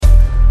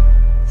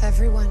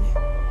Everyone,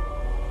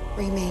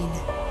 remain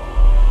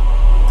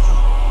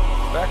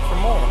calm. Back for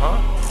more,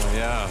 huh? Oh,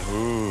 yeah.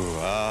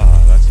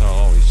 That's how it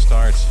always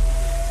starts.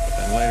 But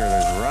then later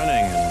there's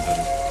running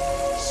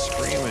and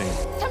screaming.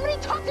 Somebody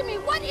talk to me!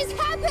 What is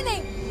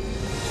happening?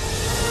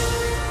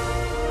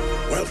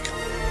 Welcome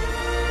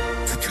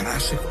to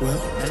Jurassic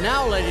World. And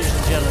now, ladies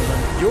and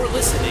gentlemen, you're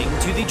listening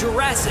to the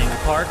Jurassic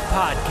Park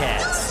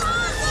Podcast.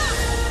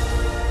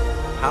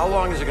 How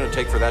long is it going to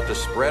take for that to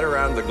spread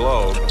around the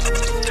globe?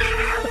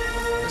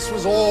 This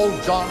was all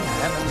John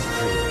Hammond's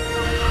dream.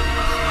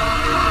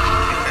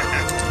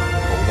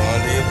 Hold on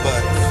to your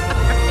butts.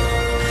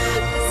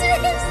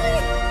 Seriously?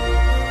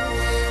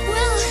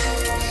 Well,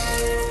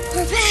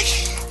 we're back.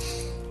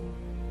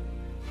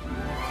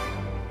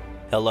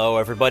 Hello,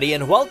 everybody,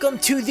 and welcome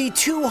to the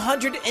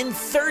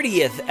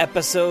 230th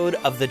episode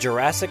of the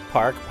Jurassic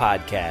Park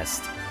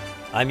Podcast.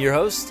 I'm your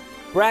host,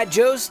 Brad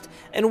Jost,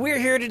 and we're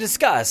here to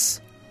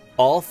discuss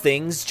all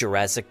things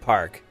Jurassic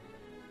Park.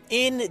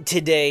 In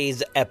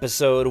today's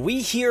episode, we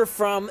hear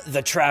from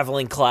the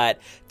traveling Clatt,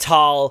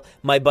 Tal,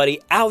 my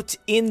buddy, out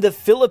in the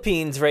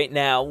Philippines right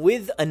now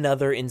with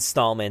another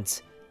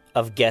installment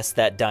of Guess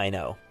That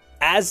Dino.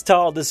 As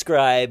Tal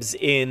describes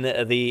in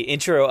the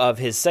intro of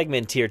his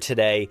segment here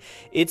today,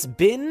 it's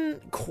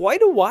been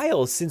quite a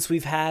while since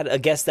we've had a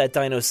Guess That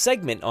Dino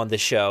segment on the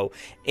show,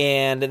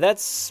 and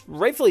that's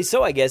rightfully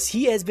so, I guess.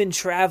 He has been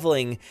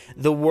traveling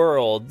the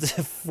world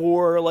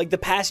for like the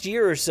past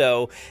year or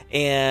so,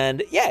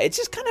 and yeah, it's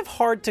just kind of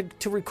hard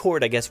to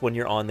record, I guess, when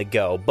you're on the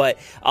go, but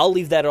I'll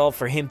leave that all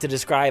for him to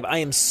describe. I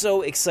am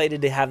so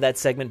excited to have that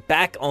segment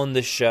back on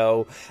the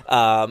show.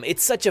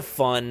 It's such a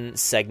fun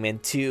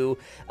segment to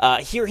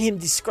hear him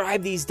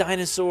describe these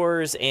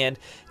dinosaurs and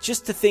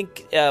just to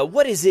think,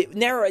 what is it?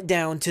 Narrow it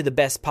down to the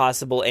best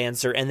possible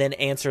answer and then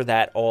answer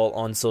that all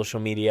on social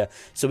media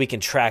so we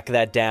can track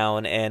that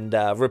down and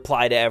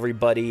reply to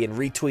everybody and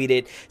retweet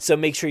it. So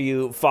make sure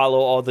you follow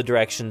all the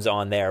directions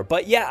on there.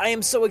 But yeah, I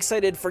am so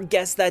excited for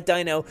Guess That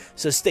Dino,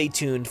 so stay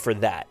tuned for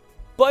that.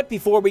 But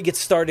before we get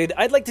started,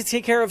 I'd like to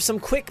take care of some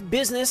quick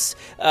business.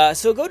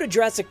 So go to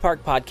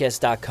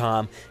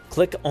JurassicParkPodcast.com,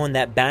 click on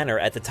that banner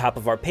at the top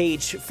of our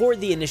page for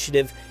the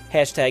initiative,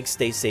 hashtag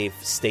Stay Safe,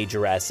 Stay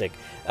Jurassic.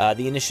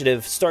 The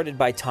initiative started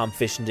by Tom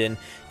Fishenden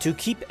to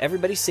keep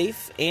everybody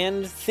safe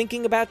and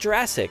thinking about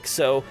Jurassic.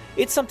 So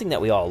it's something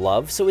that we all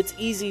love, so it's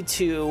easy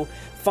to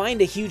find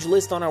a huge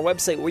list on our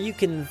website where you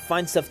can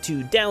find stuff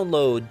to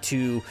download,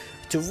 to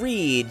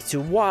read, to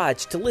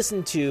watch, to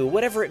listen to,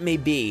 whatever it may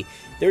be.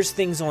 There's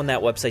things on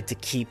that website to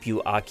keep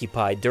you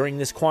occupied during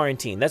this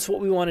quarantine. That's what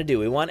we want to do.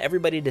 We want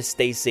everybody to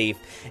stay safe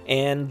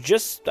and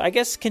just, I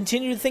guess,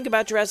 continue to think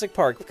about Jurassic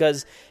Park,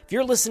 because if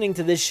you're listening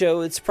to this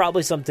show, it's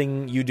probably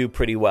something you do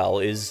pretty well,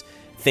 is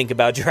think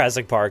about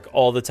Jurassic Park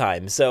all the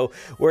time. So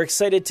we're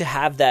excited to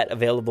have that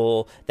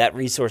available, that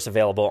resource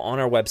available on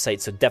our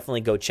website, so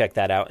definitely go check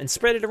that out and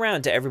spread it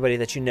around to everybody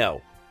that you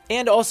know.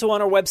 And also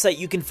on our website,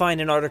 you can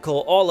find an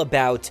article all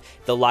about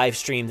the live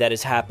stream that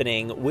is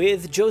happening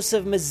with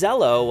Joseph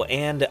Mazzello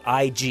and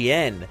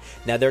IGN.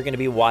 Now, they're going to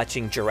be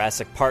watching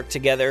Jurassic Park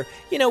together.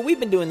 You know, we've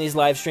been doing these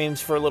live streams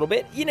for a little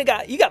bit. You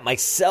got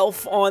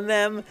myself on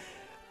them,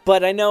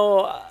 but I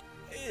know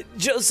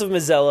Joseph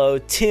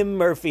Mazzello, Tim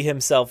Murphy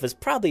himself, is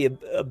probably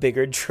a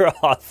bigger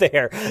draw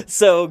there.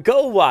 So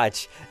go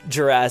watch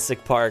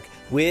Jurassic Park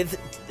with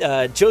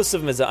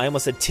Joseph Mazzello. I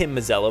almost said Tim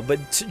Mazzello, but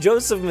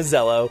Joseph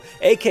Mazzello,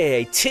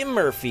 a.k.a. Tim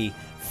Murphy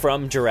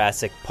from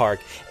Jurassic Park.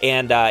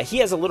 And he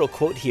has a little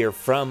quote here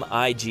from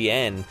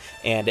IGN,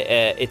 and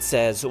it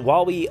says,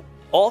 "While we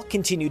all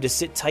continue to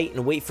sit tight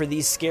and wait for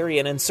these scary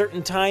and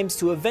uncertain times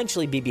to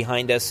eventually be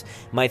behind us,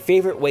 my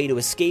favorite way to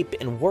escape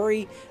the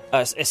worry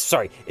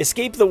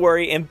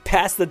and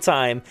pass the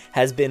time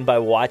has been by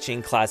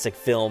watching classic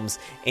films.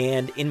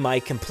 And in my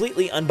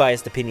completely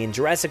unbiased opinion,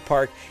 Jurassic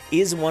Park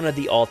is one of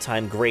the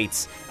all-time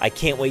greats. I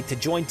can't wait to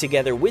join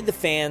together with the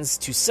fans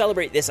to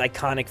celebrate this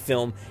iconic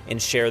film and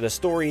share the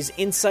stories,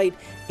 insight,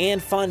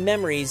 and fond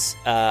memories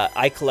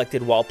I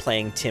collected while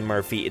playing Tim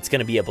Murphy. It's going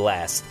to be a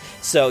blast."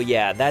 So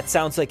yeah, that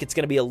sounds like it's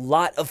going to be a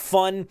lot of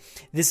fun.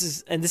 This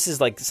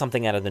is like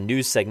something out of the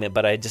news segment,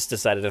 but I just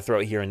decided to throw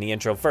it here in the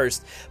intro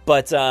first.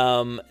 But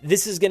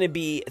this is going to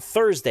be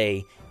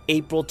Thursday,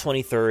 April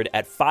 23rd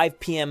at 5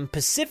 p.m.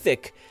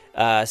 Pacific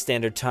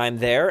Standard Time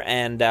there,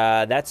 and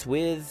that's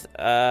with,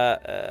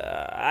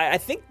 I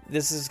think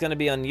this is going to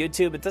be on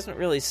YouTube. It doesn't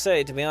really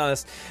say, to be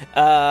honest.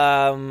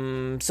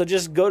 So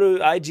just go to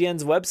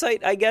IGN's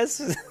website, I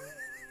guess.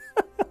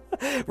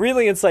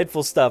 Really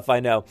insightful stuff, I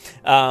know.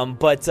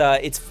 But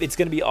it's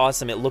going to be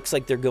awesome. It looks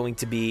like they're going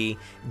to be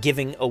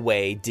giving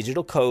away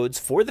digital codes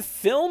for the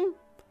film,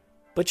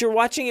 but you're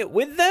watching it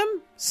with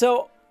them?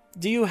 So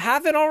do you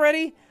have it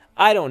already?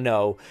 I don't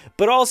know.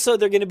 But also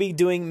they're going to be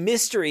doing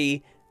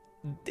mystery,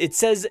 it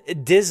says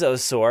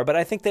Dizosaur, but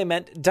I think they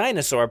meant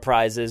dinosaur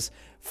prizes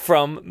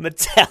from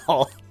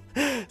Mattel.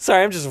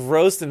 Sorry, I'm just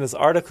roasting this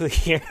article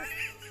here.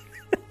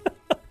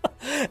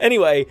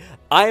 Anyway,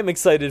 I am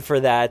excited for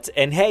that.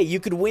 And hey,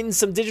 you could win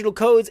some digital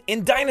codes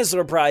and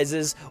dinosaur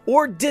prizes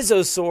or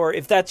Dizosaur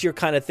if that's your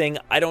kind of thing.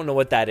 I don't know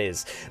what that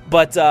is.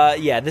 But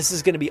yeah, this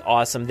is going to be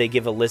awesome. They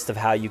give a list of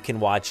how you can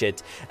watch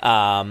it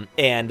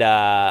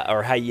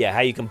or how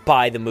you can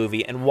buy the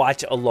movie and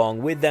watch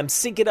along with them,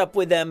 sync it up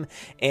with them.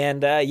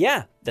 And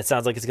yeah, that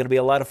sounds like it's going to be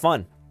a lot of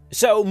fun.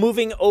 So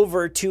moving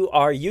over to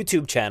our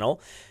YouTube channel,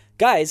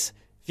 guys,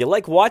 if you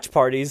like watch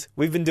parties,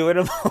 we've been doing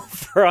them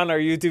over on our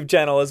YouTube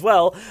channel as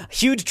well.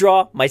 Huge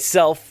draw,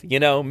 myself,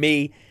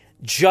 me,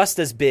 just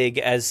as big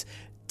as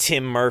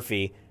Tim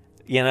Murphy,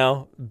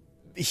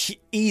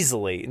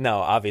 easily. No,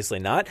 obviously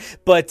not.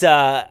 But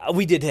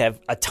we did have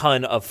a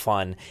ton of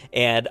fun.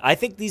 And I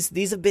think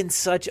these have been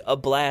such a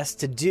blast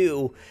to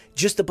do.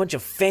 Just a bunch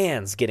of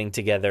fans getting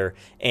together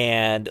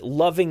and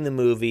loving the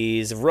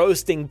movies,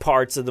 roasting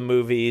parts of the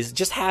movies,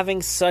 just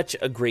having such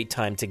a great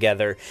time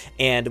together.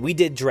 And we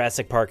did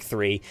Jurassic Park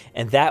 3,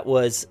 and that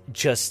was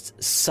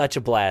just such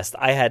a blast.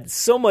 I had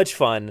so much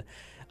fun.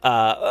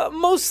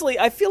 Mostly,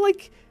 I feel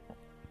like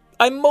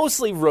I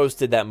mostly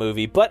roasted that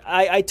movie, but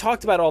I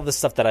talked about all the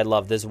stuff that I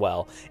loved as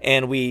well.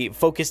 And we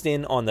focused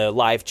in on the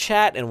live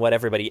chat and what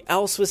everybody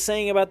else was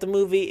saying about the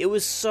movie. It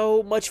was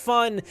so much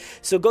fun.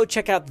 So go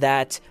check out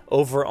that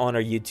over on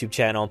our YouTube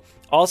channel.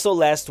 Also,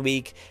 last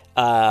week,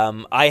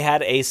 I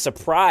had a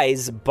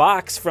surprise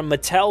box from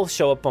Mattel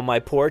show up on my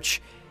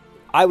porch.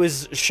 I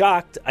was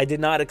shocked. I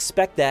did not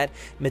expect that.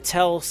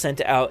 Mattel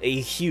sent out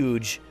a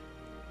huge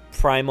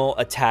Primal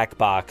Attack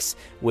box,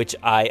 which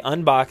I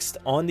unboxed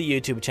on the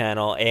YouTube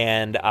channel,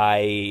 and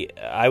I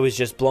was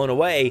just blown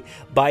away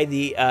by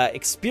the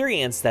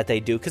experience that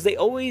they do, because they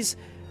always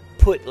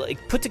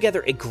put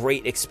together a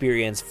great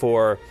experience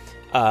for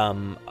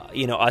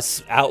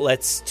us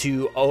outlets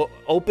to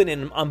open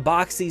and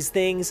unbox these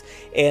things,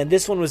 and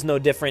this one was no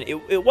different.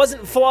 It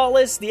wasn't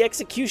flawless. The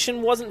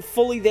execution wasn't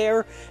fully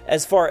there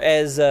as far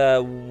as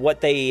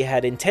what they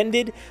had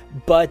intended,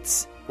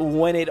 but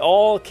when it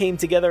all came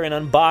together and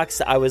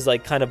unboxed, I was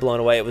like kind of blown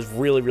away. It was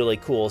really, really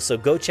cool. So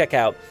go check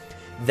out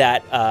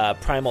that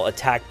Primal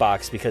Attack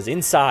box, because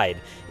inside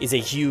is a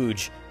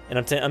huge, and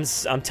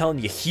I'm telling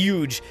you,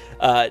 huge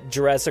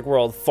Jurassic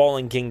World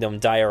Fallen Kingdom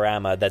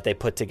diorama that they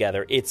put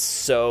together. It's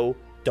so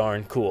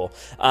darn cool.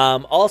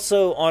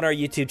 Also on our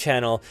YouTube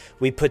channel,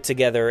 we put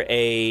together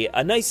a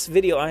nice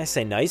video. I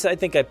say nice. I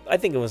think it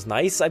was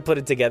nice. I put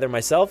it together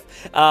myself.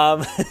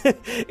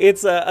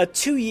 It's a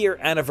 2-year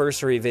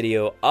anniversary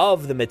video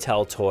of the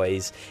Mattel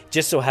toys.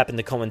 Just so happened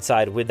to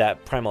coincide with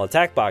that Primal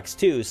Attack box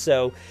too.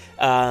 So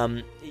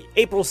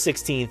April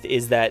 16th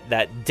is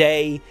that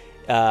day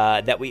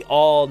that we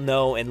all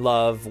know and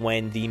love,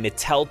 when the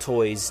Mattel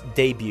toys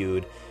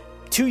debuted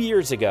 2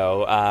 years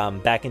ago,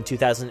 back in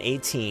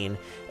 2018,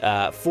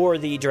 for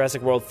the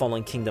Jurassic World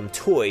Fallen Kingdom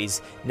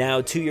toys.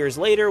 Now, 2 years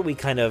later, we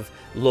kind of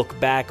look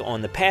back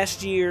on the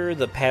past year,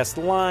 the past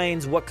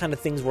lines, what kind of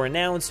things were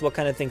announced, what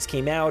kind of things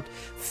came out,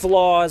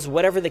 flaws,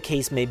 whatever the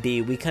case may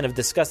be. We kind of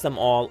discuss them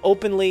all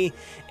openly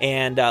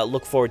and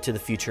look forward to the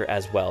future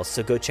as well.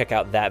 So go check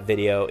out that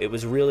video. It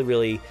was really,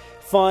 really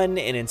fun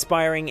and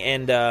inspiring,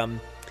 and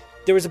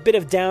there was a bit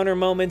of downer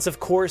moments, of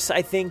course,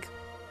 I think.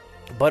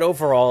 But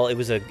overall, it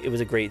was a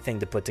great thing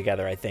to put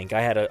together, I think.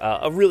 I had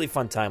a really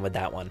fun time with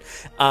that one.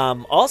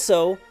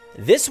 Also,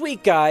 this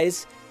week,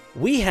 guys,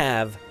 we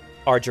have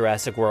our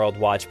Jurassic World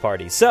watch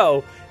party.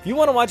 So, if you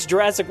want to watch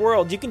Jurassic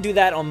World, you can do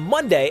that on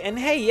Monday. And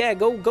hey, yeah,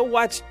 go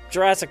watch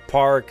Jurassic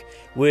Park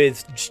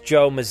with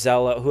Joe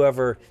Mazzella,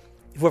 whoever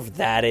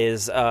that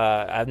is.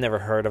 I've never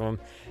heard of him.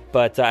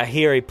 But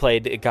here he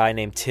played a guy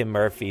named Tim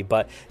Murphy.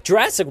 But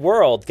Jurassic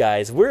World,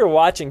 guys, we're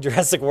watching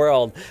Jurassic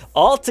World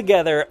all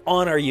together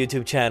on our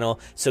YouTube channel.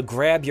 So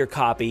grab your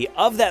copy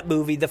of that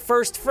movie, the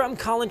first from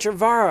Colin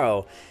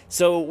Trevorrow.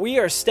 So we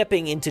are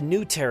stepping into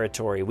new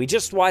territory. We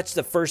just watched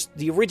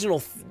the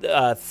original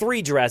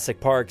 3 Jurassic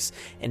Parks,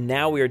 and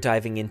now we are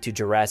diving into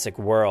Jurassic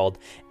World.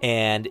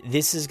 And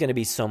this is going to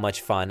be so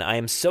much fun. I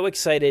am so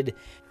excited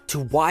to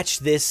watch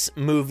this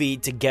movie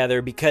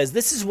together, because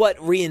this is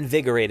what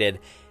reinvigorated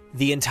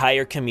the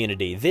entire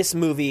community. This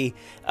movie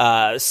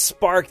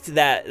sparked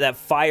that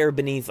fire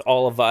beneath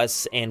all of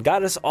us and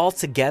got us all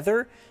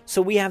together,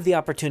 so we have the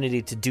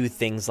opportunity to do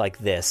things like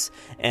this,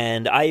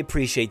 and I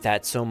appreciate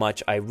that so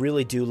much. I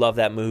really do love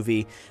that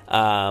movie.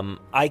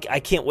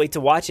 I can't wait to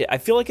watch it. I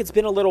feel like it's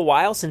been a little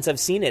while since I've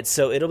seen it,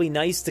 so it'll be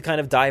nice to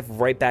kind of dive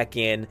right back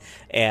in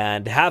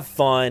and have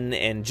fun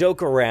and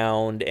joke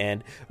around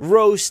and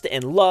roast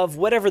and love,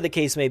 whatever the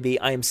case may be.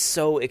 I am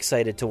so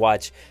excited to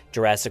watch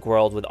Jurassic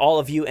World with all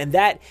of you, and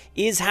that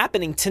is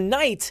happening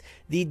tonight,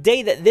 the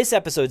day that this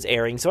episode's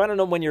airing. So I don't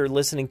know when you're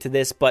listening to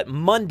this, but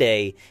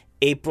Monday,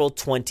 April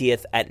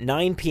 20th at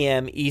 9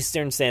 p.m.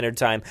 Eastern Standard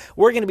Time,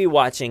 we're going to be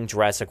watching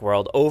Jurassic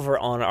World over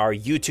on our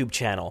YouTube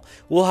channel.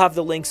 We'll have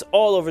the links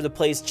all over the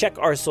place. Check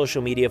our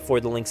social media for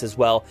the links as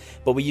well,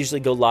 but we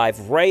usually go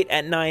live right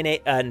at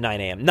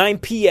 9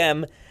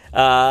 p.m.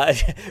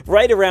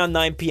 Right around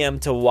 9 p.m.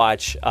 to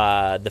watch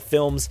the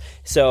films.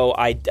 So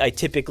I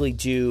typically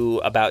do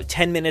about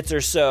 10 minutes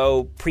or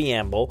so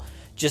preamble,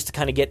 just to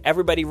kind of get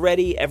everybody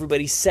ready,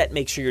 everybody set,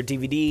 make sure your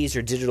DVDs,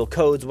 your digital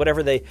codes,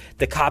 whatever the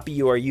copy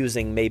you are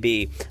using may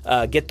be,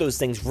 get those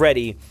things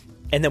ready,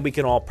 and then we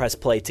can all press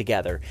play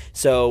together.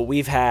 So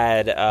we've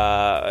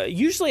had,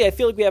 usually I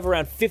feel like we have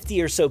around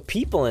 50 or so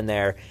people in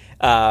there,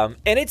 and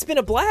it's been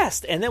a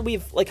blast. And then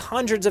we've like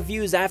hundreds of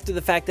views after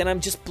the fact, and I'm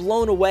just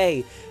blown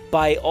away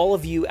by all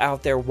of you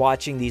out there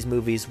watching these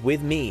movies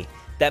with me.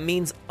 That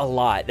means a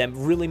lot. That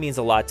really means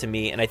a lot to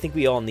me, and I think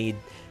we all need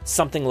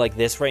something like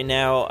this right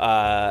now.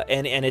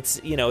 And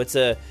it's, you know, it's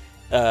a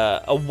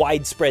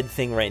widespread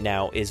thing right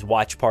now, is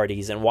watch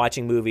parties and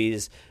watching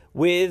movies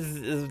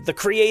with the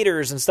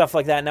creators and stuff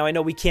like that. Now, I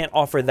know we can't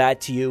offer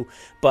that to you,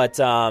 but,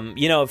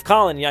 you know, if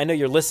Colin, I know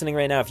you're listening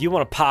right now, if you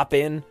want to pop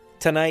in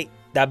tonight,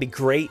 that'd be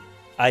great.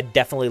 I'd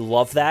definitely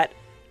love that.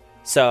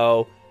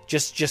 So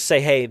just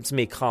say, hey, it's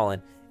me,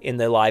 Colin, in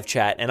the live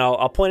chat, and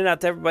I'll point it out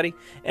to everybody,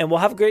 and we'll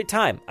have a great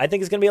time. I think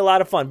it's going to be a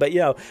lot of fun, but, you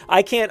know,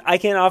 I can't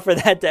offer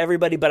that to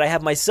everybody, but I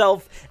have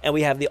myself, and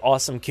we have the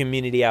awesome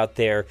community out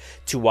there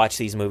to watch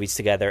these movies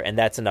together, and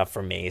that's enough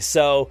for me.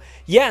 So,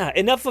 yeah,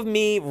 enough of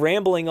me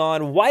rambling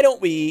on. Why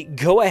don't we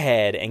go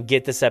ahead and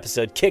get this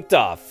episode kicked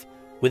off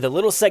with a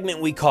little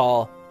segment we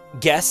call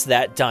Guess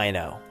That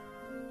Dino.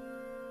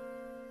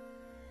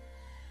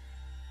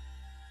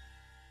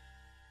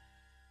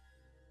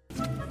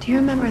 Do you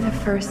remember the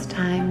first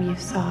time you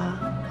saw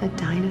a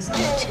dinosaur?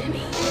 Jimmy,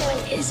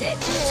 what is it?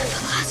 It's a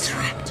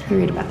velociraptor. You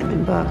read about them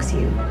in books,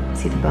 you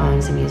see the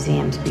bones in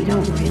museums, but you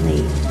don't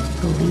really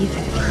believe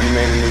it. You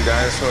made a new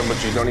dinosaur,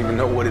 but you don't even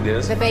know what it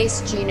is? The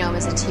base genome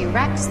is a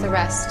T-Rex, the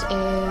rest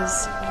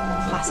is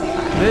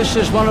classified. This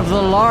is one of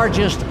the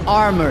largest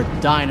armored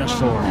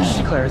dinosaurs.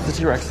 Claire, it's the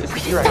T-Rex. It's the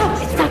T-Rex.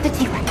 Stop! It's not the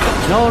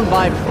T-Rex. Known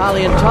by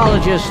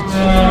paleontologists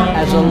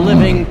as a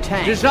living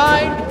tank.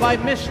 Designed by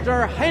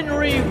Mr.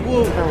 Henry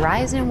Wu.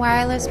 Verizon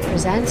Wireless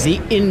presents The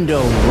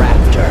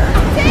Indoraptor.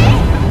 See?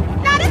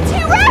 Not a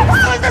T-Rex!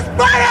 It's a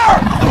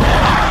spider!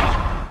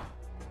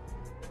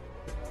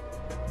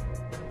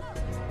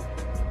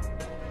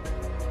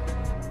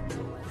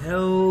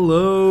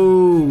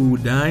 Hello,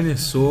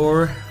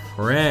 dinosaur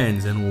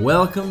friends, and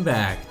welcome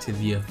back to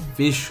the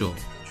official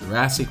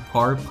Jurassic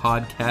Park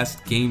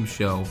podcast game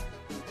show,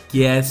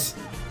 Guess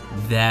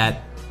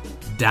That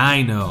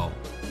Dino,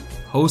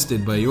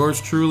 hosted by yours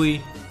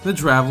truly, the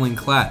Traveling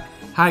Clatt.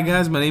 Hi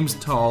guys, my name's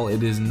Tall.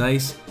 It is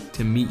nice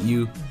to meet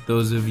you,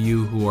 those of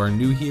you who are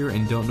new here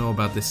and don't know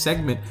about this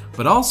segment,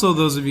 but also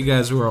those of you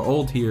guys who are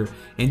old here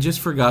and just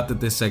forgot that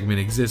this segment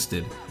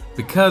existed,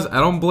 because I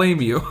don't blame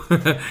you.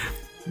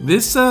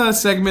 This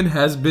segment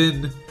has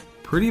been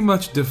pretty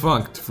much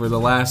defunct for the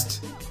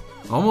last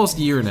almost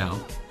year now.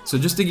 So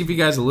just to give you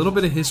guys a little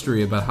bit of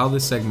history about how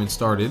this segment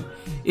started,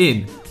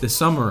 in the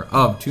summer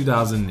of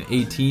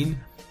 2018,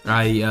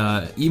 I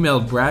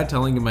emailed Brad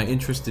telling him my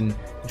interest in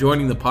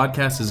joining the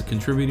podcast as a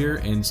contributor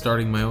and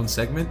starting my own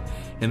segment,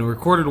 and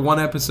recorded one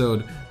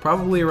episode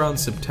probably around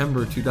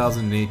September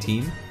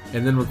 2018,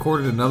 and then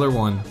recorded another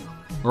one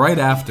right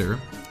after.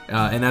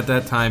 And at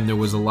that time, there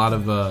was a lot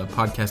of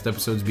podcast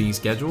episodes being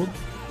scheduled.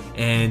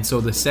 And so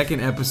the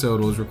second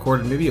episode was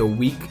recorded maybe a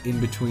week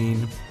in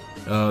between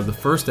the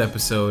first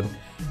episode.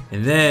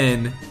 And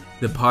then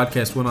the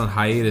podcast went on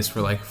hiatus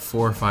for like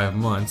 4 or 5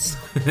 months.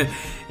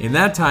 In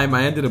that time,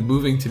 I ended up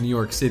moving to New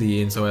York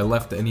City. And so I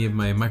left any of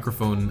my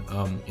microphone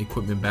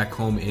equipment back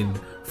home in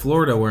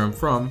Florida, where I'm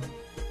from.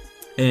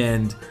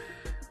 And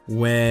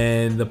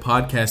when the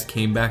podcast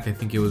came back, I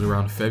think it was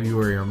around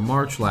February or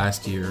March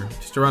last year,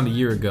 just around a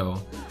year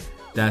ago,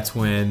 that's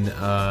when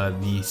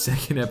the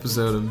second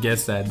episode of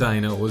Guess That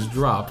Dino was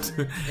dropped.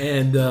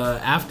 And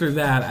after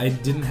that, I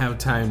didn't have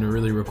time to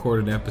really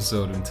record an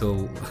episode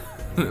until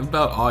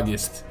about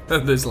August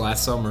of this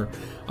last summer,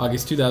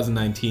 August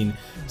 2019.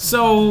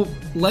 So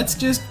let's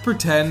just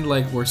pretend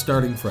like we're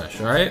starting fresh,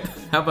 all right?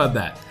 How about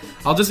that?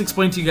 I'll just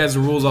explain to you guys the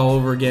rules all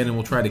over again, and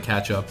we'll try to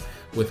catch up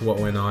with what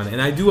went on.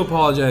 And I do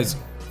apologize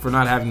for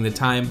not having the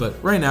time,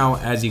 but right now,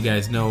 as you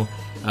guys know,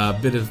 a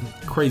bit of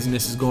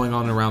craziness is going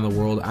on around the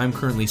world. I'm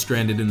currently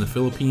stranded in the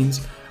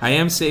Philippines. I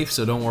am safe,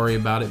 so don't worry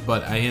about it,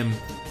 but I am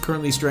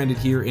currently stranded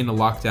here in a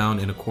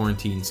lockdown, in a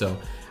quarantine, so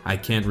I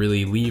can't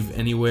really leave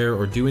anywhere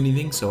or do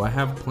anything, so I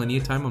have plenty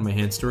of time on my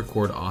hands to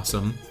record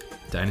awesome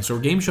dinosaur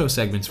game show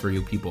segments for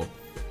you people.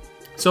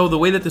 So the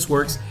way that this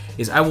works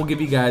is I will give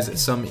you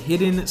guys some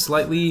hidden,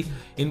 slightly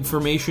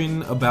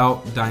information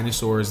about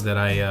dinosaurs that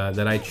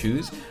I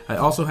choose. I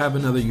also have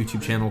another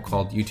YouTube channel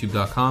called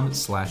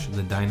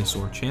youtube.com/The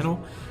Dinosaur Channel,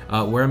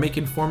 where I make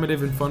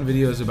informative and fun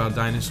videos about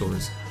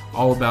dinosaurs,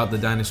 all about the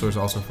dinosaurs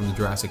also from the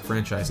Jurassic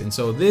franchise. And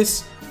so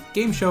this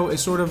game show is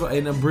sort of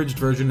an abridged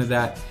version of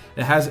that.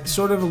 It has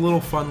sort of a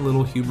little fun,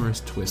 little humorous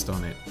twist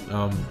on it.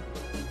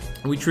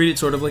 We treat it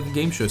sort of like a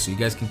game show, so you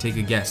guys can take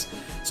a guess.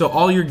 So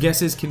all your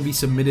guesses can be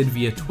submitted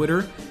via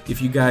Twitter.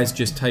 If you guys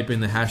just type in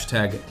the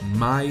hashtag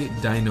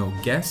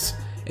MyDinoGuess,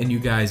 and you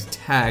guys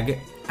tag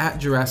at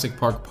Jurassic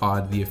Park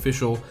Pod, the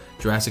official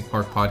Jurassic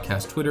Park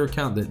Podcast Twitter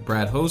account that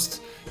Brad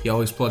hosts. He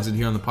always plugs it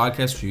here on the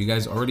podcast, so you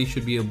guys already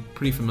should be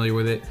pretty familiar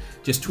with it.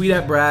 Just tweet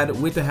at Brad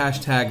with the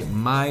hashtag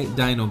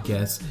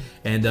MyDinoGuess,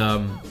 and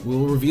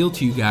we'll reveal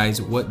to you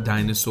guys what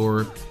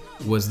dinosaur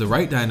was the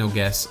right dino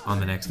guess on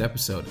the next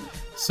episode.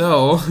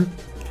 So,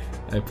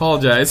 I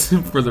apologize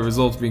for the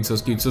results being so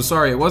skewed. So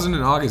sorry, it wasn't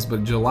in August,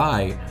 but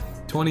July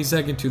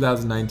 22nd,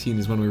 2019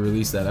 is when we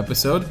released that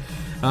episode.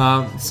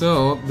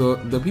 So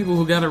the people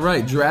who got it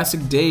right,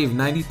 Jurassic Dave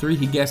 93,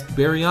 he guessed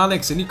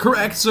Baryonyx, and you're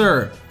correct,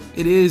 sir.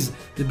 It is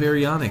the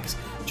Baryonyx.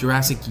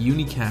 Jurassic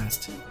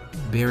Unicast,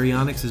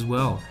 Baryonyx as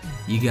well.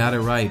 You got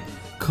it right.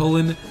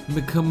 Cullen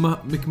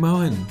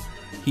McMahon,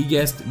 he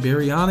guessed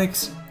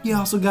Baryonyx. You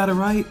also got it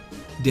right.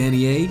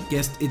 Danny A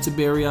guessed it's a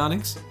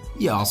Baryonyx.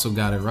 You also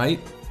got it right.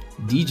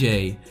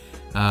 DJ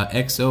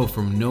XO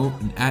from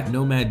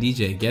Nomad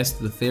DJ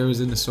guessed the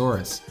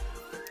Therizinosaurus.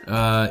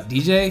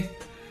 DJ,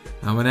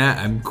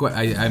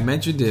 I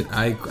mentioned it.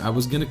 I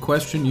was gonna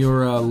question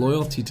your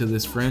loyalty to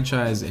this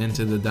franchise and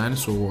to the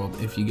dinosaur world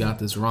if you got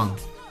this wrong.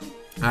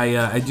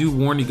 I do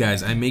warn you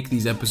guys. I make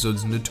these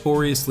episodes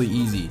notoriously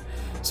easy,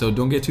 so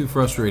don't get too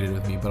frustrated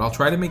with me. But I'll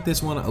try to make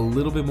this one a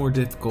little bit more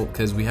difficult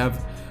because we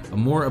have a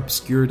more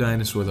obscure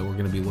dinosaur that we're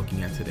gonna be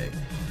looking at today.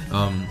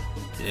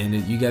 And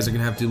you guys are going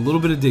to have to do a little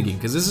bit of digging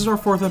because this is our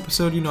 4th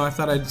episode. I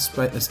thought I'd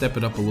step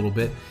it up a little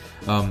bit.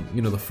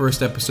 The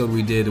first episode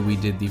we did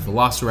the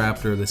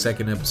Velociraptor. The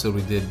second episode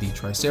we did the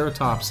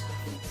Triceratops.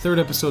 Third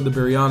episode, the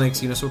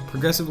Baryonyx. So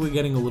progressively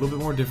getting a little bit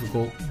more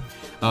difficult.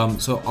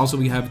 So also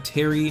we have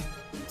Terry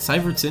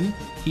Syvertson.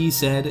 He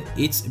said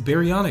it's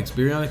Baryonyx.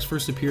 Baryonyx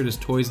first appeared as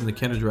toys in the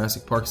Kenner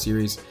Jurassic Park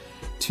series.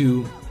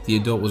 2, the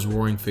adult was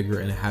roaring figure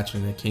and a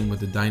hatchling that came with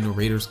the Dino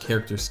Raiders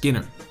character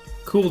Skinner.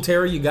 Cool,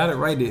 Terry, you got it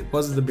right. It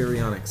was the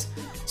Baryonyx.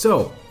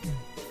 So,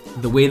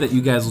 the way that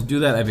you guys will do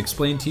that, I've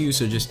explained to you.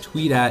 So just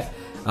tweet at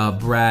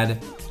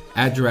Brad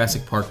at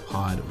Jurassic Park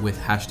Pod with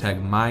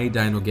hashtag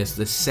MyDinoGuess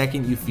the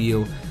second you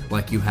feel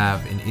like you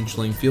have an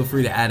inchling. Feel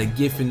free to add a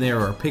GIF in there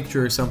or a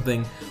picture or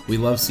something. We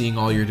love seeing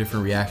all your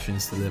different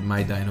reactions to the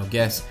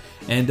MyDinoGuess.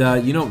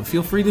 And,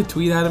 feel free to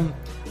tweet at him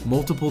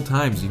multiple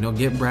times.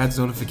 Get Brad's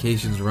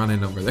notifications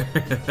running over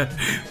there.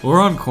 We're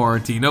on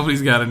quarantine.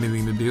 Nobody's got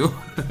anything to do.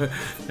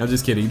 I'm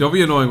just kidding. Don't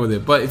be annoying with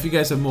it. But if you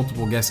guys have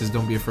multiple guesses,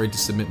 don't be afraid to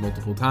submit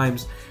multiple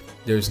times.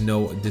 There's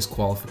no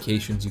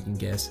disqualifications. You can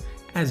guess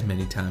as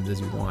many times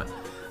as you want.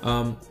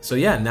 So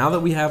yeah, now that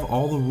we have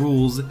all the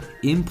rules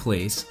in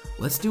place,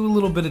 let's do a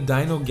little bit of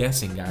dino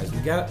guessing, guys. We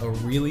got a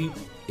really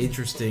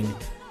interesting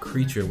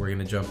creature we're going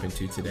to jump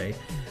into today.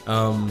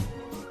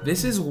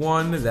 This is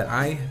one that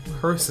I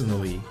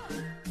personally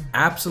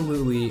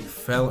absolutely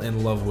fell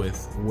in love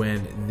with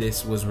when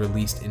this was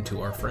released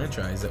into our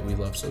franchise that we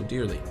love so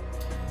dearly.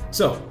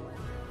 So,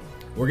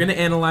 we're going to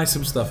analyze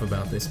some stuff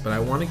about this, but I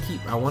want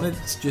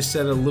to just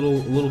set a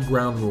little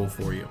ground rule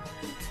for you.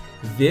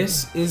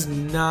 This is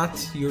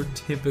not your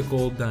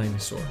typical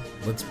dinosaur.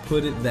 Let's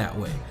put it that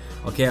way.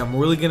 Okay, I'm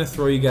really going to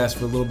throw you guys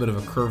for a little bit of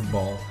a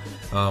curveball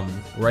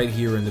right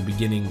here in the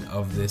beginning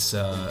of this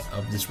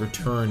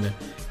return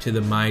to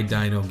the My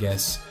Dino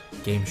Guess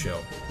game show.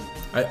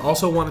 I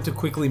also wanted to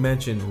quickly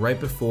mention right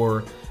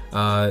before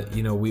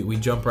we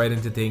jump right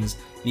into things,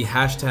 the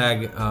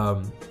hashtag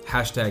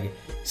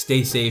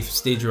Stay Safe,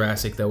 Stay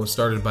Jurassic that was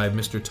started by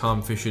Mr.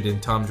 Tom Fisherton,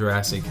 Tom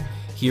Jurassic,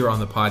 here on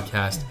the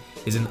podcast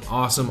is an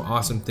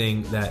awesome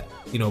thing that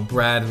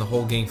Brad and the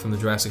whole gang from the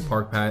Jurassic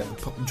Park at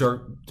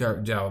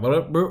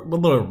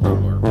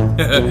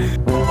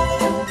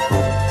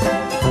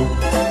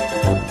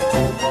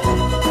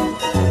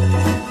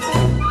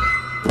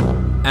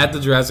the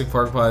Jurassic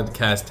Park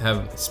podcast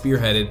have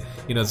spearheaded.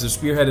 It's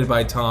spearheaded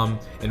by Tom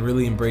and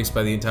really embraced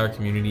by the entire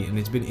community, and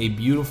it's been a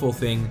beautiful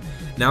thing.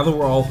 Now that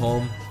we're all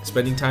home,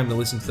 spending time to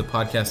listen to the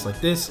podcast like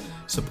this,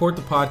 support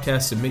the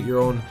podcast, submit your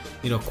own,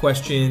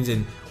 questions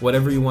and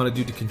whatever you want to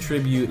do to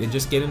contribute, and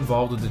just get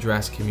involved with the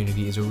Jurassic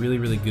community is a really,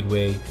 really good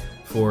way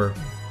for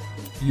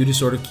you to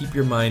sort of keep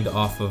your mind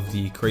off of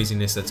the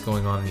craziness that's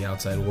going on in the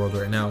outside world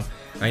right now.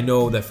 I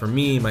know that for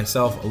me,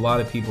 myself, a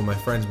lot of people, my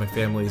friends, my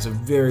family, it's a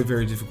very,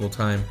 very difficult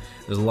time.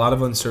 There's a lot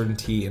of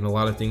uncertainty and a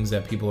lot of things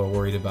that people are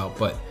worried about.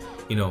 But,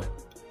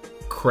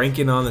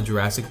 cranking on the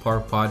Jurassic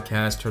Park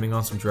podcast, turning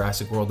on some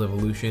Jurassic World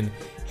Evolution,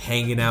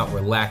 hanging out,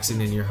 relaxing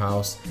in your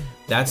house.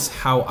 That's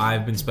how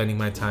I've been spending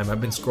my time.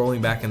 I've been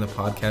scrolling back in the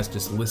podcast,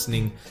 just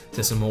listening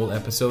to some old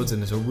episodes,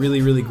 and it's a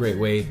really, really great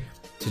way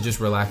to just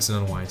relax and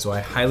unwind. So I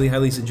highly,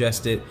 highly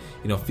suggest it.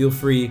 Feel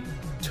free,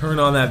 turn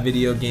on that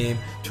video game,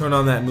 turn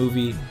on that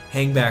movie,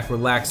 hang back,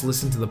 relax,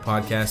 listen to the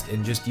podcast,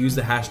 and just use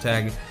the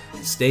hashtag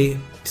Stay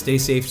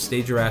Safe,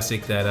 Stay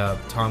Jurassic that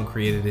Tom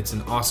created. It's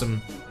an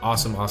awesome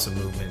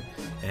movement,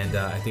 and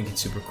I think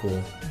it's super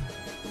cool.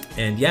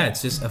 And yeah,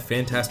 it's just a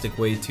fantastic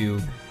way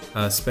to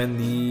spend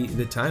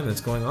the time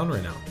that's going on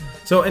right now.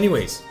 So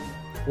anyways,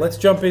 let's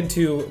jump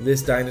into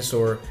this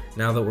dinosaur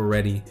now that we're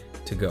ready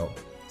to go.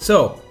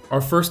 So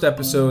our first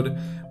episode,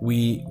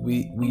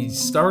 we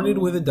started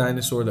with a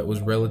dinosaur that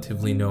was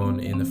relatively known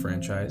in the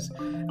franchise.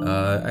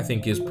 I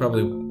think is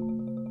probably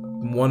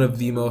one of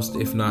the most,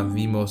 if not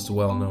the most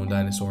well-known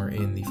dinosaur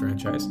in the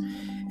franchise.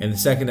 And the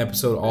second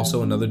episode,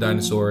 also another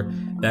dinosaur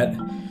that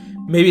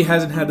maybe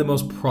hasn't had the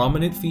most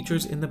prominent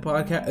features in the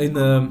podcast in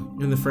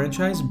the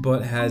franchise,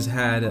 but has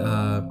had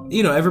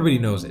everybody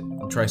knows it.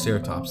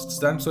 Triceratops. It's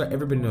a dinosaur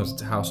everybody knows.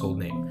 It's a household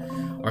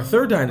name. Our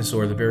third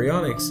dinosaur, the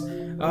Baryonyx,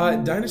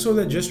 dinosaur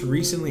that just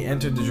recently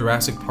entered the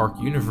Jurassic Park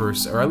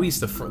universe, or at least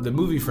the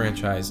movie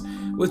franchise,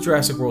 with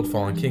Jurassic World: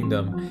 Fallen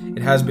Kingdom.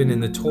 It has been in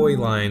the toy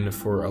line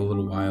for a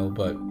little while,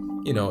 but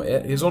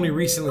it has only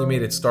recently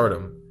made its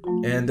stardom,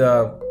 and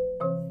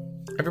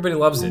everybody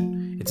loves it.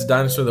 It's a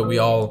dinosaur that we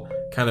all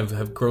kind of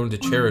have grown to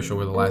cherish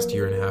over the last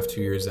year and a half,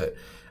 2 years that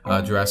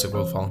Jurassic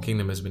World: Fallen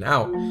Kingdom has been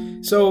out.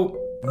 So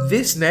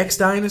this next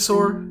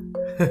dinosaur,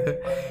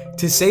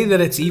 to say that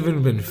it's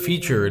even been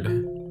featured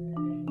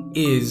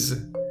is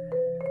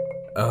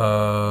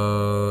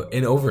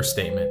an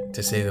overstatement,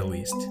 to say the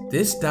least.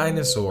 This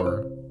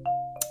dinosaur,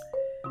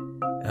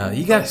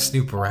 you gotta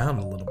snoop around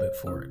a little bit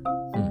for it.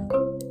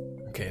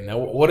 Okay, now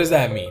what does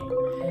that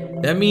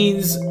mean? That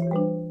means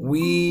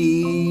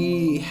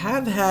we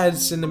have had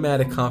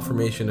cinematic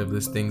confirmation of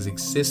this thing's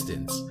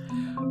existence,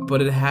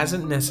 but it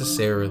hasn't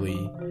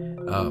necessarily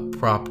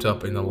propped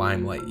up in the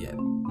limelight yet.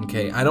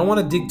 Okay, I don't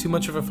want to dig too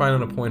much of a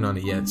final point on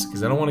it yet,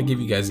 because I don't want to give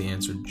you guys the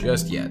answer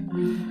just yet.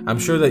 I'm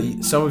sure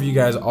that some of you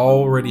guys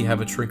already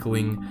have a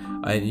trickling,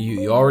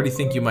 you already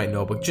think you might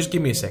know, but just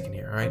give me a second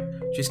here, alright?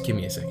 Just give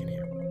me a second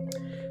here.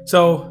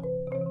 So,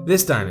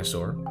 this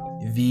dinosaur,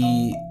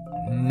 the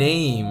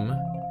name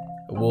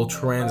will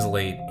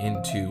translate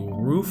into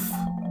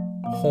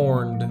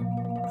roof-horned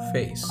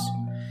face.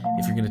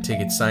 If you're going to take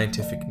its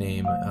scientific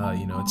name,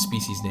 its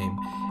species name,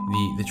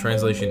 the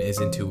translation is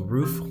into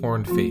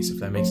roof-horned face, if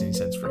that makes any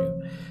sense for you.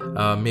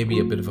 Maybe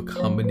a bit of a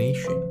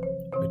combination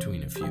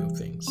between a few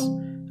things.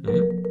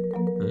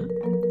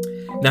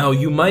 Now,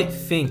 you might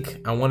think,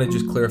 I want to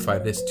just clarify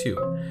this too.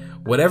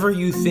 Whatever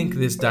you think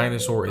this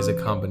dinosaur is a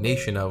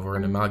combination of or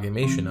an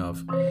amalgamation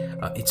of,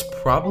 it's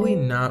probably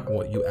not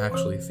what you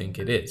actually think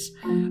it is.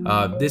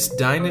 This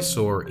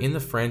dinosaur in the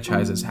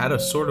franchise has had a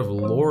sort of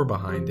lore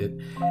behind it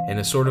and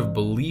a sort of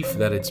belief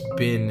that it's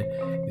been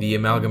the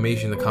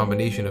amalgamation, the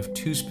combination of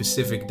two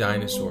specific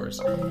dinosaurs.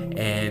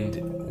 And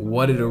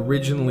what it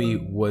originally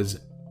was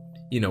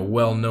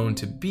well known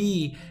to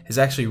be has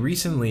actually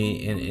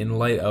recently, in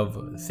light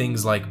of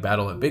things like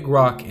Battle at Big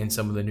Rock and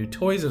some of the new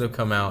toys that have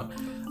come out,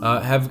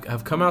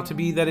 have come out to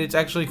be that it's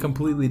actually a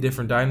completely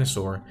different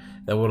dinosaur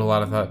than what a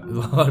lot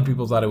of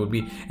people thought it would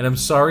be. And I'm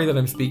sorry that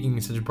I'm speaking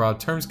in such broad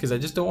terms, because I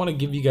just don't want to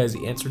give you guys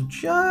the answer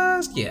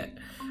just yet.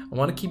 I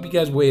want to keep you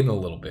guys waiting a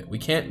little bit. We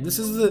can't. This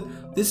is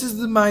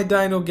the My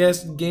Dino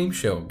Guess game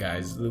show,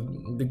 guys.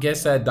 The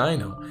Guess That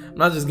Dino. I'm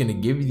not just gonna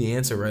give you the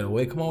answer right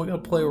away. Come on, we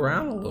gotta play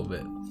around a little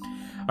bit.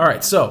 All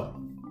right. So,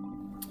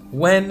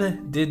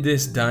 when did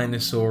this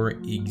dinosaur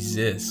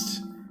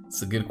exist?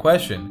 It's a good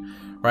question,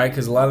 right?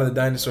 Because a lot of the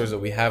dinosaurs that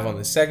we have on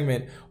this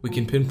segment, we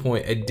can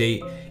pinpoint a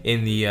date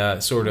in the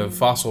sort of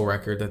fossil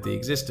record that they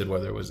existed,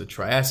 whether it was the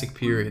Triassic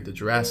period, the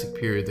Jurassic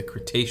period, the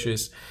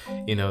Cretaceous,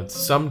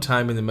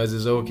 sometime in the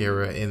Mesozoic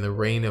era in the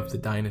reign of the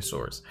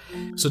dinosaurs.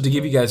 So to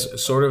give you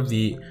guys sort of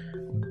the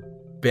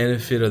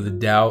benefit of the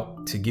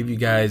doubt, to give you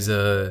guys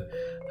a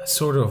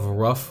sort of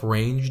rough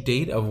range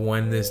date of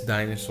when this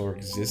dinosaur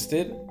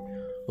existed,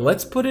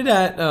 let's put it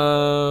at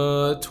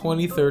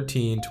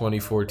 2013,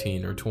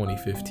 2014, or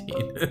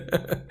 2015,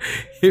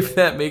 if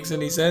that makes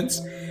any sense.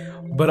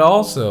 But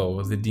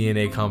also, the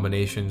DNA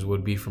combinations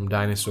would be from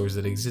dinosaurs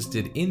that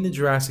existed in the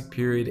Jurassic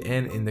period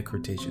and in the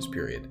Cretaceous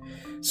period.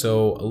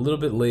 So a little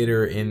bit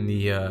later in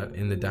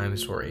the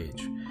dinosaur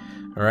age.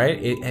 All right,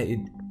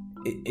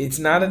 it's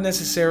not a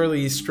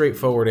necessarily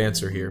straightforward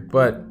answer here,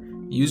 but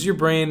use your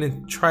brain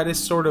and try to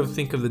sort of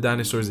think of the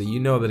dinosaurs that you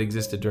know that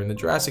existed during the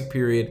Jurassic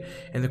period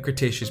and the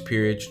Cretaceous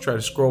period. Just try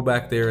to scroll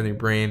back there in your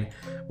brain,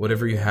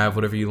 whatever you have,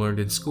 whatever you learned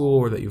in school,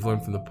 or that you've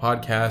learned from the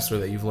podcast, or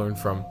that you've learned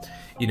from,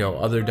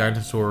 other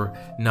dinosaur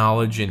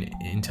knowledge and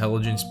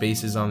intelligence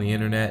bases on the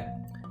internet.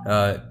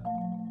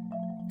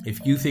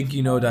 If you think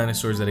you know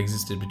dinosaurs that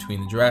existed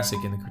between the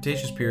Jurassic and the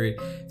Cretaceous period,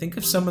 think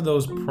of some of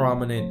those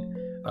prominent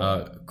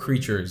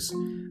creatures.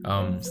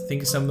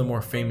 Think of some of the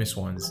more famous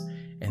ones,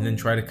 and then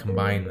try to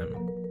combine them.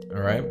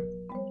 All right?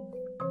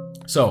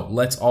 So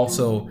let's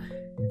also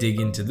dig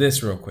into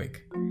this real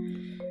quick.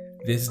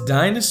 This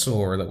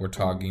dinosaur that we're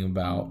talking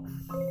about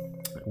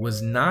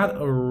was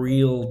not a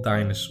real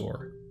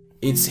dinosaur.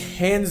 It's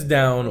hands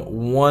down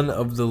one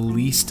of the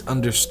least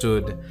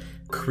understood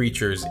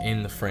creatures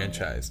in the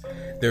franchise.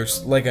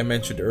 There's, like I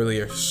mentioned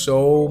earlier,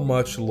 so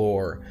much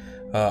lore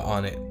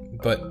on it,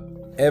 but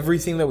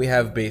everything that we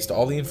have based,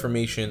 all the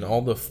information,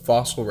 all the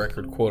fossil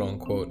record, quote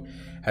unquote,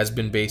 has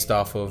been based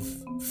off of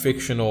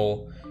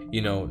fictional,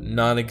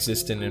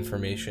 non-existent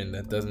information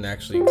that doesn't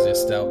actually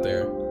exist out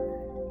there.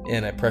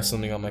 And I pressed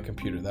something on my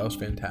computer. That was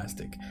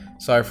fantastic.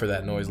 Sorry for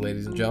that noise,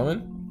 ladies and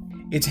gentlemen.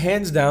 It's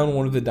hands down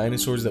one of the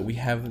dinosaurs that we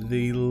have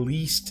the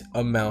least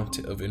amount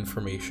of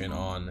information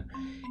on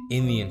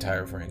in the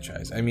entire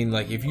franchise. I mean,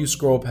 like, if you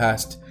scroll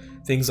past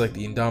things like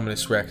the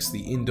Indominus Rex,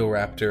 the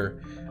Indoraptor,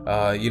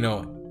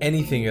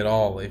 anything at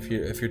all. If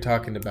you're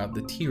talking about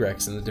the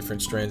T-Rex and the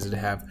different strands that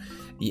have,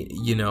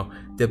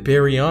 the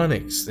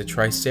baryonyx, the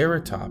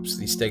triceratops,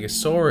 the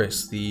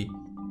stegosaurus, the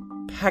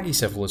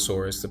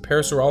pachycephalosaurus, the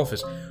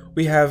parasaurolophus.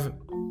 We have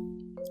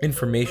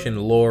information,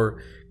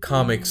 lore,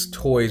 comics,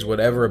 toys,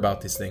 whatever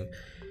about this thing.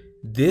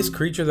 This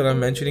creature that I'm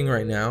mentioning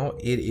right now,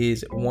 it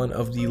is one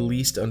of the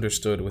least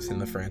understood within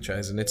the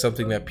franchise, and it's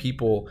something that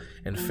people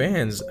and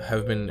fans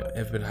have been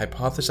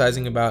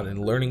hypothesizing about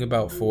and learning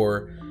about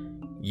for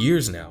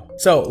years now.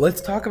 So let's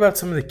talk about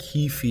some of the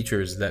key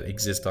features that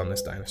exist on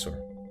this dinosaur.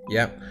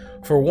 Yeah,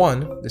 for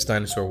one, this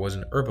dinosaur was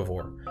an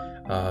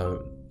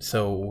herbivore.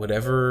 So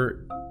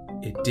whatever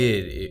it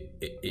did,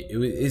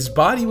 his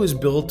body was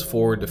built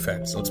for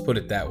defense. Let's put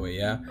it that way.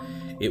 Yeah.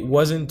 It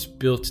wasn't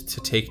built to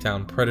take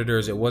down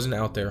predators. It wasn't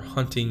out there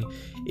hunting.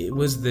 It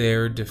was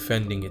there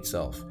defending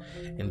itself.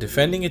 And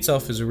defending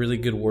itself is a really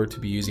good word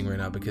to be using right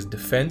now, because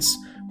defense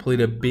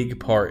played a big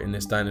part in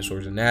this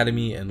dinosaur's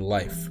anatomy and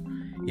life.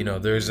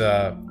 There's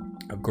a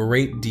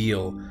great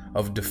deal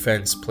of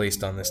defense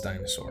placed on this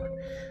dinosaur.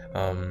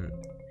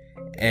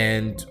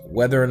 And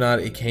whether or not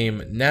it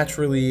came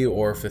naturally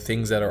or if the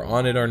things that are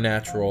on it are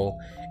natural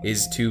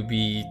is to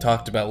be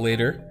talked about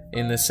later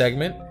in this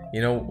segment.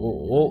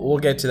 We'll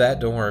get to that,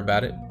 don't worry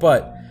about it.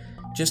 But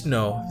just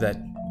know that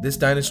this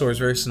dinosaur is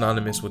very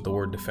synonymous with the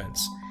word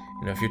defense.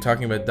 If you're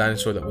talking about a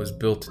dinosaur that was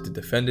built to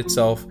defend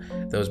itself,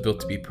 that was built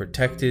to be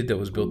protected, that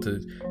was built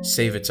to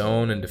save its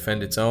own and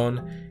defend its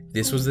own,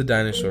 this was the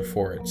dinosaur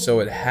for it. So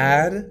it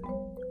had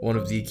one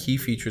of the key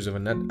features of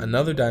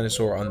another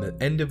dinosaur on the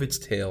end of its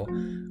tail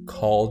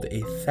called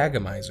a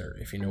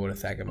thagomizer. If you know what a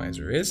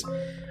thagomizer is,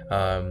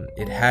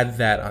 it had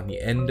that on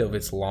the end of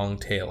its long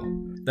tail.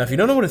 Now, if you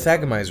don't know what a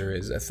thagomizer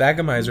is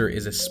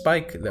a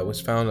spike that was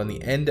found on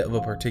the end of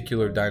a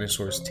particular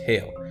dinosaur's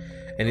tail.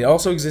 And it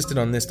also existed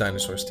on this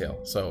dinosaur's tail.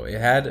 So it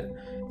had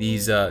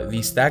these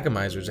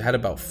thagomizers. It had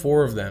about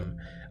 4 of them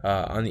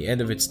on the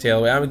end of its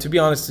tail. I mean, to be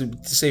honest,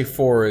 to say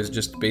 4 is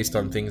just based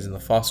on things in the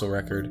fossil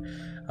record.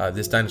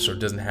 This dinosaur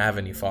doesn't have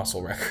any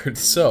fossil record,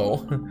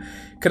 so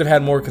could have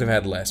had more, could have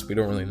had less. We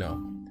don't really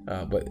know,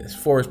 but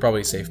 4 is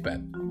probably a safe bet.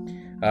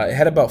 It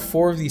had about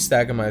 4 of these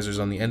thagomizers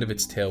on the end of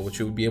its tail,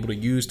 which it would be able to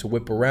use to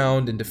whip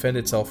around and defend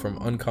itself from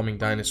oncoming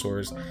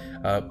dinosaurs,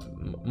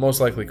 most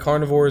likely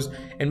carnivores,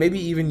 and maybe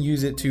even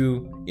use it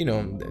to,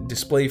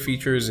 display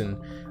features in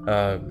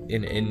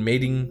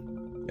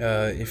mating,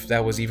 if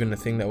that was even a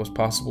thing that was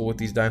possible with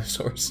these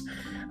dinosaurs.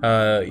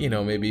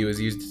 Maybe it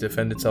was used to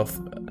defend itself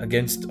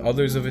against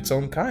others of its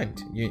own kind.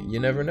 You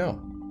never know.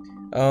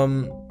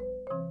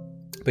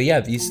 But yeah,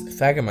 these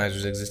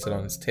thagomizers existed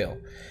on its tail.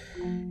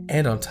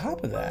 And on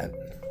top of that,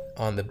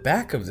 on the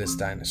back of this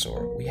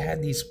dinosaur, we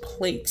had these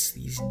plates,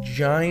 these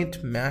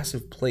giant,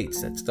 massive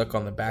plates that stuck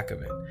on the back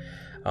of it.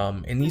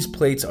 And these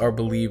plates are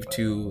believed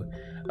to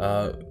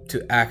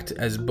act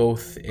as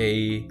both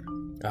a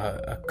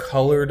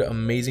colored,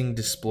 amazing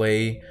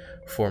display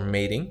for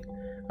mating.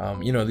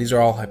 These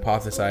are all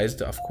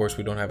hypothesized. Of course,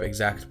 we don't have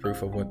exact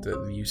proof of what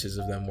the uses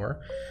of them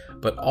were.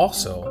 But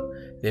also,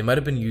 they might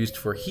have been used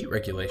for heat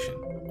regulation.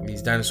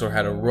 These dinosaurs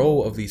had a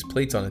row of these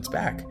plates on its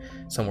back.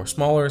 Some were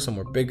smaller, some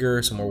were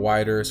bigger, some were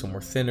wider, some were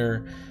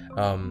thinner.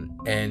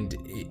 And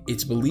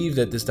it's believed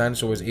that this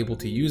dinosaur was able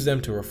to use them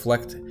to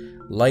reflect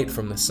light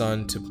from the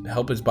sun to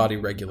help its body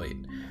regulate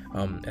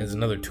as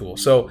another tool.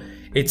 So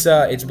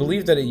it's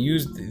believed that it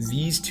used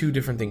these 2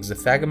 different things, the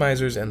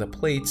thagomizers and the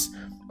plates,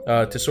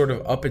 to sort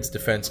of up its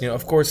defense.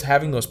 Of course,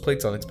 having those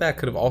plates on its back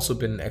could have also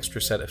been an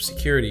extra set of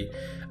security.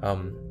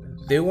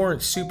 They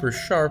weren't super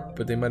sharp,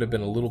 but they might have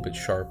been a little bit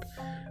sharp.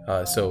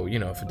 So,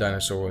 if a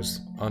dinosaur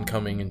was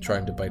oncoming and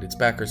trying to bite its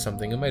back or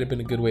something, it might have been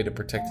a good way to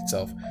protect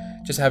itself.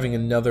 Just having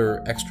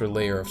another extra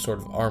layer of sort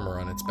of armor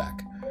on its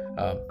back.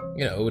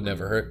 It would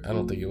never hurt. I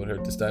don't think it would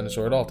hurt this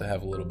dinosaur at all to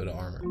have a little bit of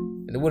armor.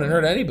 And it wouldn't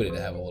hurt anybody to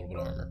have a little bit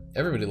of armor.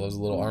 Everybody loves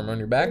a little armor on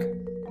your back.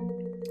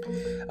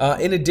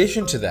 In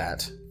addition to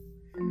that,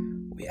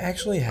 we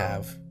actually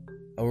have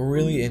a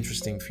really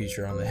interesting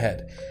feature on the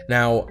head.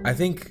 Now, I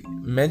think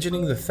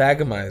mentioning the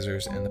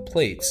thagomizers and the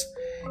plates,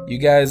 you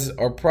guys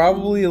are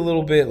probably a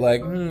little bit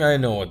like, I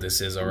know what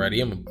this is already.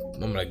 I'm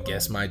gonna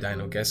guess my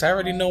dino guess. I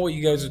already know what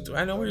you guys are.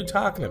 I know what you're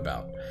talking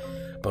about.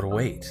 But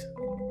wait,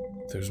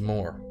 there's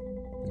more.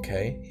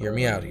 Okay, hear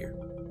me out here.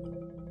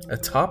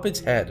 Atop its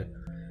head,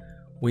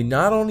 we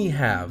not only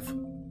have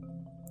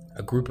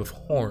a group of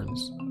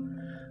horns,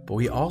 but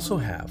we also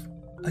have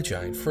a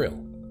giant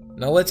frill.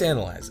 Now let's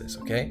analyze this,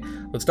 okay?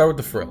 Let's start with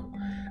the frill.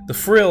 The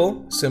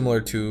frill,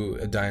 similar to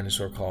a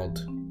dinosaur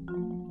called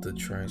the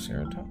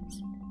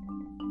Triceratops,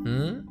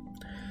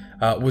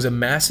 was a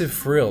massive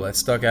frill that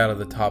stuck out of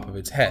the top of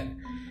its head.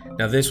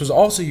 Now this was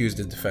also used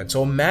in defense.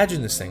 So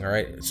imagine this thing, all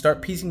right?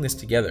 Start piecing this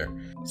together.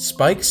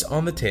 Spikes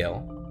on the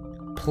tail,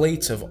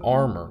 plates of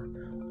armor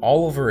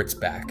all over its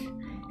back,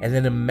 and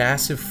then a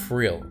massive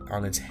frill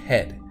on its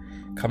head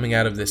coming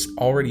out of this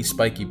already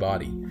spiky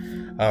body.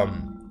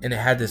 And it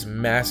had this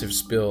massive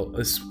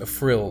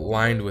frill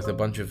lined with a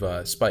bunch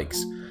of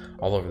spikes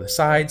all over the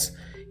sides.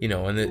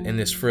 and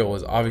this frill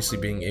is obviously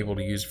being able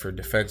to use for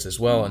defense as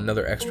well.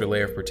 Another extra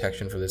layer of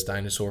protection for this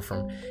dinosaur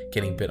from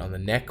getting bit on the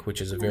neck,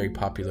 which is a very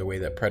popular way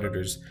that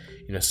predators,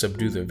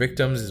 subdue their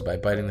victims, is by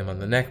biting them on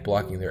the neck,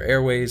 blocking their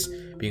airways,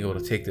 being able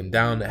to take them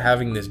down.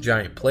 Having this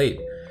giant plate,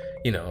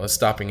 is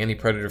stopping any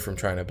predator from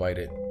trying to bite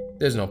it.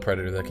 There's no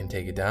predator that can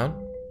take it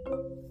down.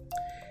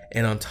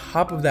 And on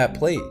top of that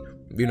plate,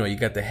 you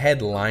got the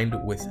head lined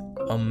with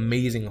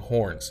amazing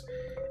horns.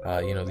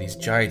 These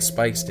giant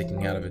spikes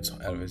sticking out of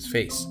its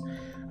face.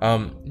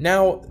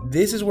 Now,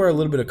 this is where a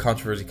little bit of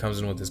controversy comes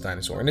in with this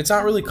dinosaur. And it's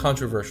not really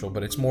controversial,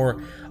 but it's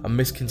more a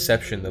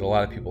misconception that a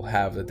lot of people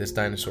have, that this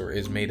dinosaur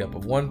is made up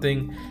of one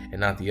thing and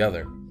not the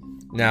other.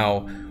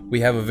 Now, we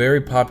have a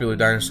very popular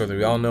dinosaur that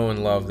we all know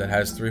and love that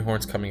has 3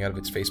 horns coming out of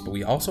its face, but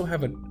we also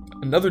have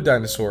another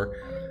dinosaur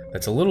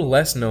that's a little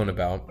less known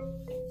about,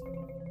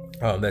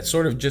 that's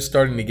sort of just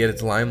starting to get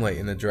its limelight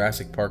in the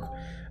Jurassic Park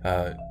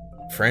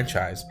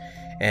franchise.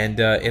 And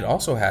it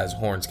also has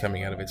horns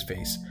coming out of its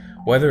face.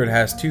 Whether it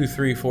has 2,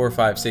 3, 4,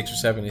 5, 6, or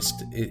 7,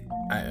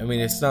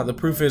 it's not, the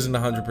proof isn't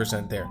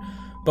 100% there.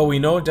 But we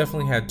know it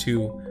definitely had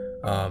 2,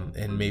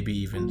 and maybe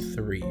even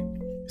 3.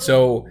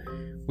 So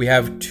we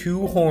have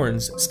 2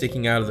 horns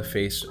sticking out of the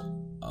face,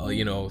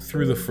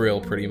 through the frill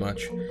pretty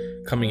much,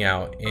 coming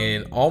out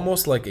in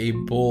almost like a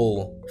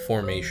bull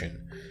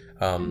formation.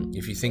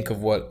 If you think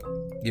of what,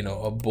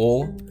 a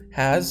bull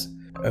has,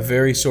 a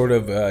very sort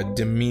of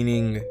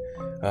demeaning,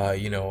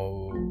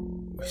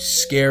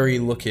 scary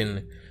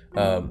looking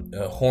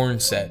horn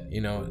set.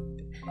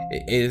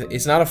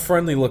 It's not a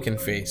friendly looking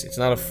face. It's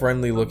not a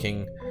friendly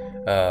looking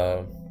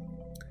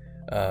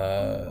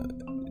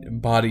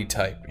body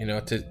type,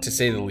 to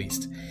say the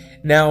least.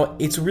 Now,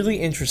 it's really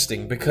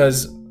interesting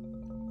because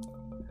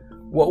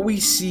what we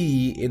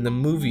see in the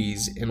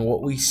movies and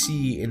what we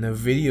see in the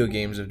video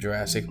games of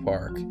Jurassic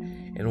Park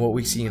and what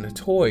we see in the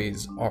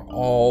toys are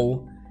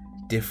all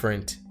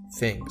different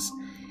things.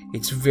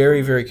 It's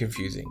very, very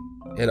confusing.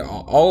 And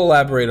I'll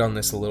elaborate on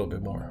this a little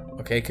bit more,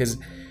 okay? Because,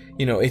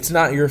 it's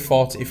not your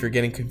fault if you're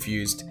getting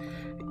confused.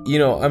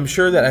 I'm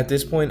sure that at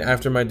this point,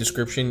 after my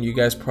description, you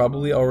guys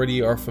probably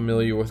already are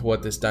familiar with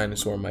what this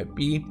dinosaur might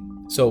be.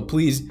 So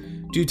please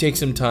do take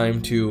some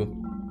time to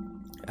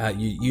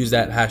use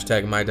that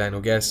hashtag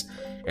MyDinoGuess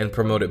and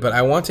promote it. But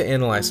I want to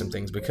analyze some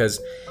things because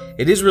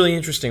it is really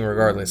interesting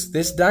regardless.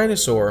 This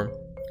dinosaur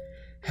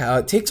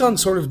takes on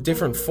sort of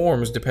different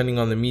forms depending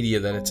on the media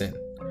that it's in.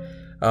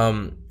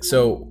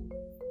 So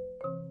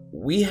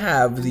we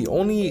have the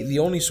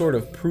only sort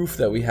of proof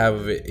that we have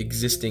of it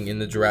existing in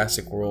the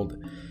Jurassic World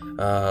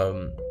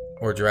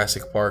or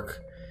Jurassic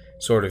Park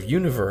sort of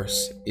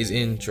universe is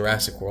in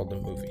Jurassic World the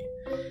movie.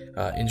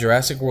 In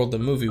Jurassic World the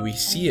movie, we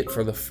see it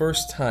for the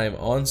first time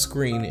on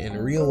screen in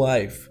real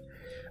life.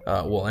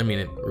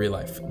 In real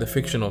life, the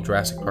fictional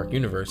Jurassic Park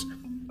universe,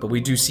 but we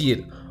do see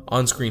it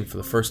on screen for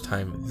the first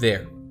time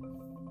there.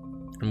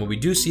 And when we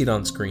do see it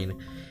on screen,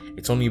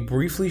 it's only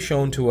briefly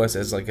shown to us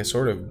as like a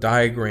sort of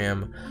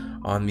diagram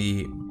on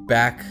the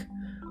back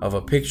of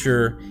a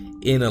picture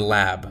in a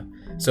lab.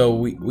 So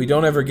we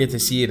don't ever get to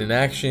see it in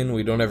action.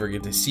 We don't ever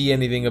get to see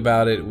anything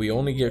about it. We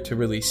only get to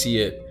really see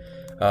it,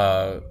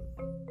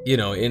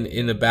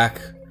 in the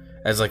back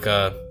as like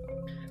a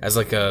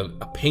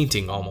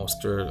painting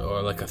almost,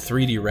 or like a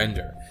 3D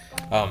render.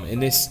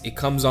 And it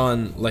comes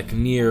on like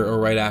near or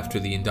right after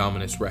the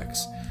Indominus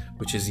Rex,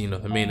 which is,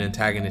 the main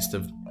antagonist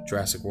of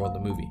Jurassic World the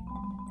movie.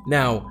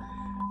 Now,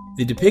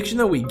 the depiction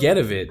that we get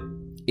of it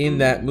in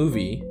that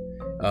movie,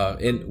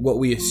 and what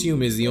we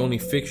assume is the only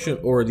fiction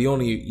or the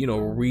only,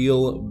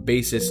 real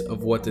basis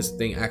of what this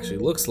thing actually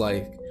looks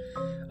like,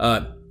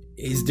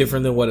 is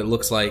different than what it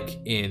looks like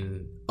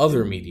in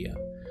other media.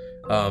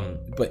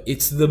 But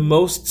it's the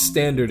most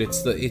standard.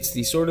 It's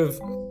the sort of,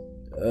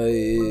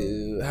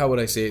 how would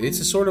I say it? It's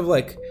a sort of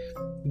like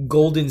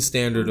golden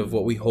standard of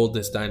what we hold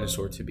this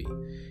dinosaur to be.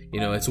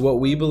 It's what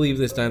we believe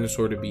this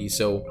dinosaur to be.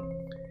 So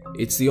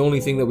it's the only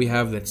thing that we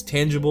have that's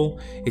tangible.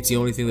 It's the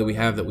only thing that we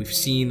have that we've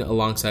seen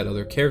alongside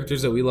other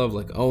characters that we love,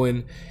 like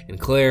Owen and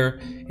Claire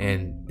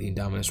and the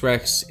Indominus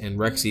Rex and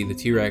Rexy the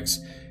T-Rex.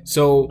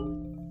 So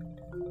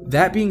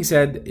that being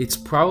said, it's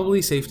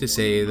probably safe to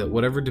say that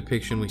whatever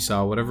depiction we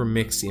saw, whatever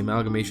mix, the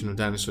amalgamation of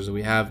dinosaurs that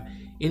we have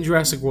in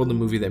Jurassic World the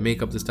movie that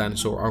make up this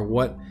dinosaur are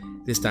what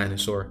this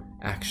dinosaur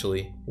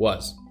actually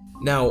was.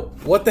 Now,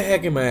 what the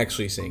heck am I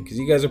actually saying? Because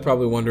you guys are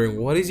probably wondering,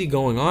 what is he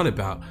going on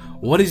about?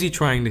 What is he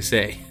trying to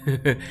say?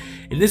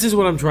 And this is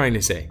what I'm trying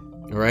to say,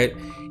 all right?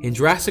 In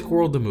Jurassic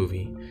World the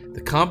movie, the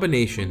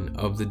combination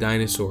of the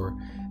dinosaur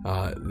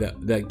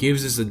that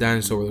gives us the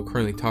dinosaur we're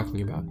currently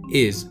talking about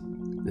is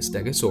the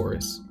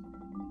Stegosaurus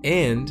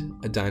and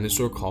a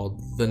dinosaur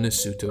called the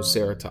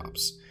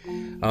Nasutoceratops.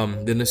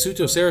 The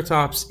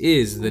Nasutoceratops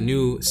is the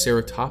new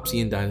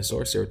ceratopsian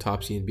dinosaur,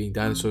 ceratopsian being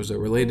dinosaurs that are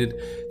related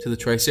to the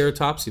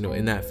Triceratops,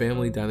 in that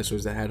family,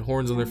 dinosaurs that had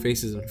horns on their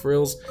faces and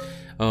frills.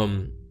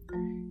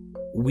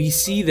 We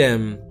see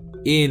them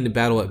in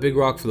Battle at Big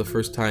Rock for the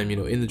first time,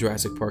 in the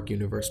Jurassic Park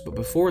universe. But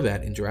before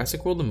that, in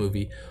Jurassic World the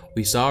movie,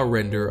 we saw a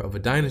render of a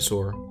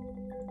dinosaur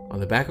on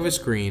the back of a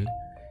screen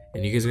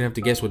and you guys are gonna have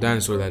to guess what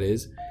dinosaur that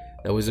is.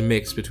 That was a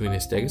mix between a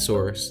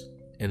Stegosaurus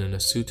and a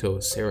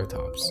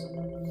Nasutoceratops.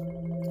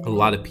 A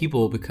lot of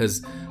people,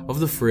 because of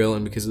the frill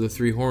and because of the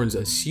 3 horns,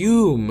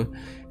 assume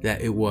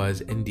that it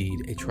was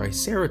indeed a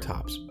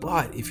Triceratops.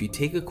 But if you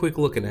take a quick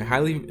look, and I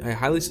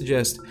highly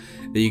suggest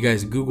that you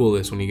guys Google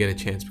this when you get a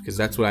chance, because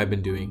that's what I've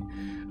been doing.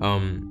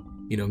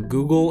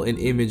 Google an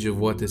image of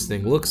what this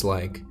thing looks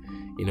like.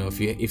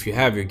 If you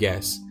have your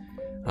guess,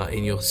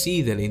 and you'll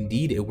see that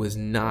indeed it was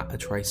not a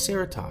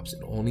Triceratops.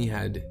 It only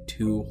had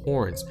 2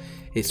 horns.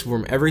 It's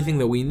from everything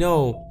that we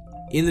know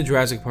in the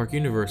Jurassic Park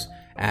universe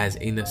as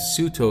a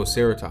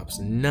Nasutoceratops,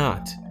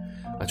 not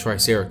a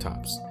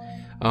Triceratops.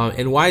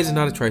 And why is it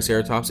not a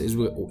Triceratops?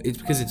 It's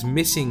because it's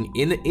missing,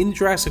 in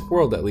Jurassic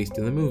World, at least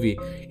in the movie,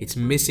 it's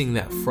missing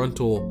that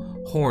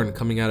frontal horn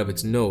coming out of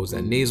its nose,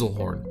 that nasal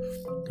horn.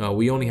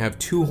 We only have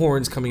 2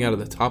 horns coming out of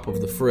the top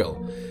of the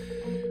frill,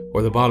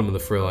 or the bottom of the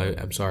frill,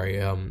 I'm sorry.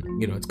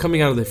 It's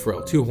coming out of the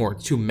frill, 2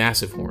 horns, 2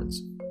 massive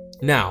horns.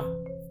 Now,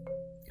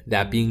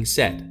 that being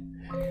said,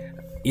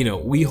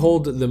 we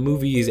hold the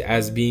movies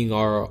as being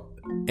our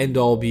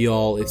end-all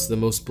be-all. It's the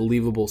most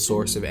believable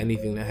source of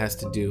anything that has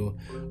to do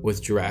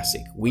with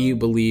Jurassic. We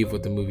believe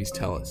what the movies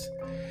tell us.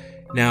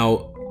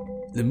 Now,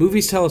 the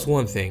movies tell us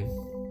one thing,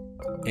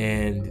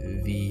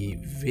 and the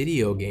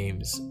video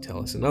games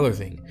tell us another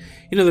thing.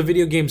 The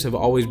video games have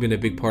always been a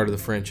big part of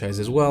the franchise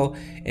as well,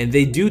 and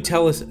they do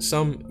tell us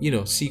some,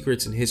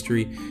 secrets in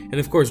history. And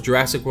of course,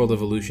 Jurassic World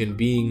Evolution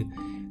being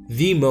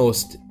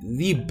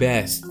the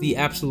best, the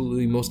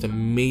absolutely most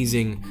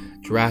amazing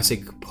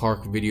Jurassic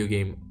Park video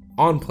game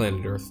on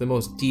planet Earth, the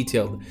most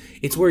detailed.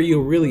 It's where you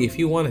really, if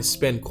you want to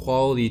spend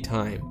quality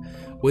time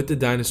with the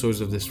dinosaurs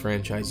of this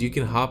franchise, you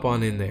can hop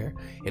on in there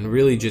and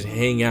really just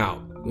hang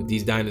out with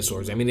these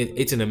dinosaurs. I mean,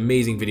 it's an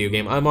amazing video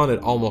game. I'm on it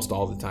almost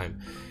all the time,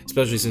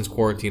 especially since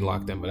quarantine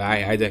locked them. But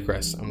I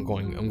digress. I'm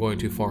going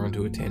too far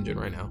onto a tangent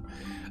right now.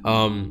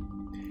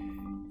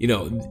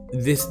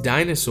 This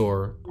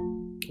dinosaur,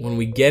 when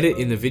we get it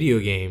in the video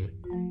game,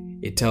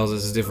 it tells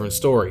us a different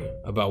story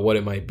about what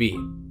it might be.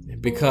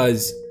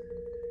 Because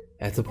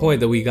at the point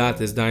that we got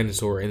this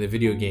dinosaur in the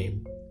video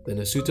game, the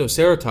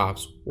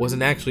Nasutoceratops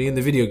wasn't actually in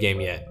the video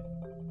game yet.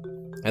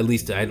 At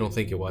least I don't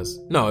think it was.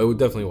 No, it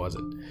definitely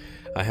wasn't.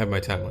 I have my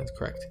timelines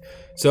correct.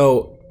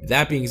 So,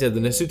 that being said, the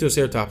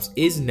Nasutoceratops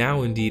is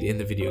now indeed in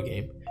the video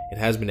game. It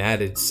has been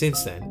added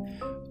since then.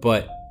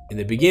 But in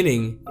the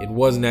beginning, it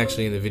wasn't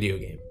actually in the video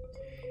game.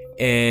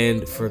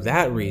 And for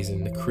that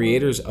reason, the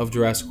creators of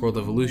Jurassic World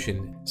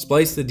Evolution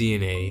spliced the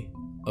DNA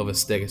of a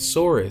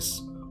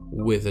Stegosaurus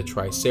with a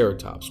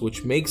Triceratops,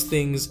 which makes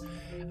things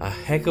a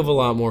heck of a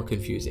lot more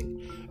confusing.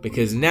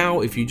 Because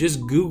now, if you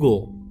just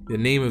Google the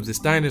name of this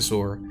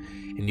dinosaur,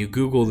 and you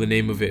Google the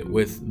name of it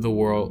with the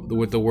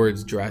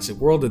words Jurassic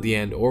World at the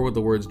end, or with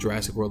the words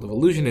Jurassic World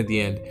Evolution at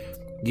the end,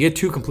 you get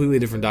 2 completely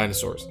different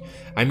dinosaurs.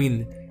 I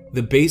mean,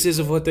 the basis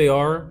of what they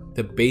are,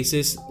 the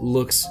basis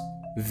looks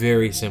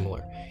very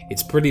similar.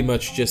 It's pretty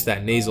much just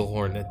that nasal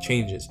horn that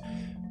changes.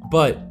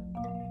 But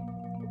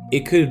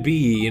it could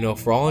be,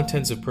 for all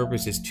intents and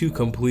purposes, 2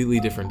 completely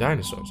different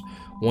dinosaurs.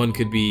 One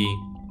could be,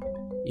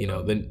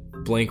 the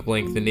blank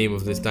blank, the name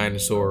of this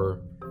dinosaur,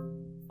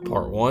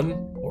 part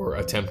 1, or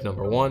attempt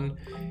number 1,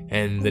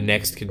 and the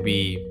next could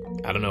be,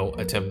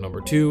 attempt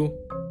number 2.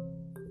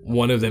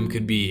 One of them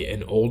could be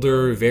an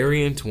older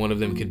variant, one of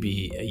them could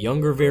be a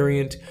younger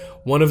variant,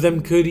 one of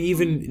them could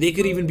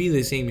even be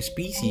the same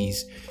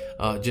species,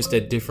 just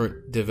at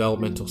different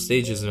developmental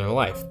stages in their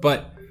life.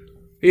 But,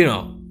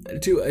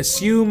 to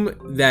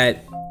assume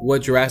that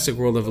what Jurassic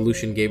World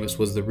Evolution gave us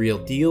was the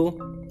real deal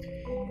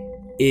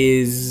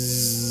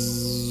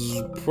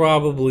is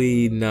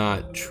probably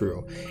not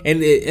true.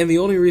 And the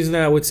only reason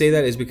that I would say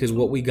that is because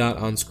what we got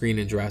on screen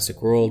in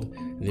Jurassic World,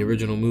 in the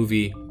original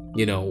movie,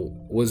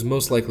 was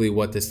most likely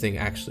what this thing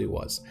actually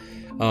was.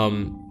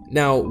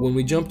 Now, when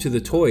we jump to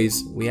the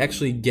toys, we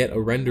actually get a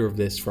render of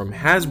this from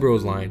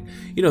Hasbro's line.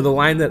 The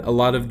line that a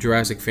lot of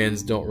Jurassic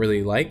fans don't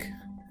really like.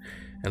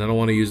 And I don't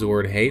want to use the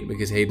word hate,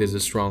 because hate is a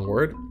strong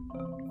word.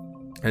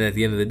 And at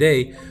the end of the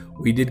day,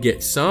 we did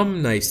get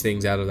some nice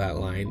things out of that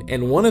line.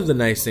 And one of the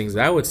nice things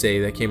that I would say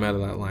that came out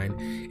of that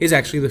line is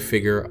actually the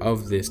figure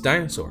of this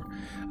dinosaur.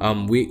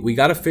 We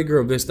got a figure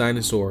of this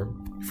dinosaur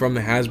from the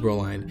Hasbro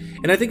line.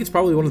 And I think it's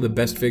probably one of the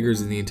best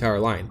figures in the entire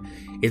line.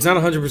 It's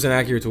not 100%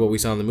 accurate to what we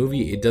saw in the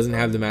movie. It doesn't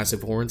have the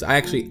massive horns.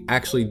 I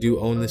actually do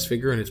own this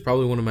figure, and it's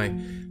probably one of my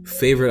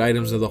favorite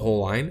items of the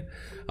whole line.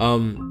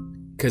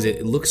 Because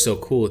it looks so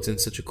cool. It's in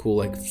such a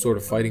cool, sort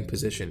of fighting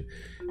position.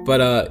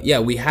 But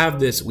we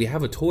have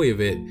a toy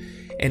of it,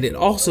 and it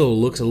also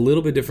looks a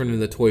little bit different in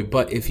the toy.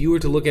 But if you were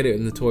to look at it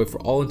in the toy,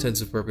 for all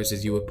intents and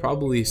purposes, you would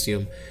probably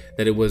assume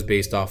that it was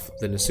based off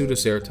the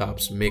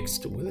Nasutoceratops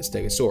mixed with a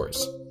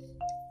Stegosaurus.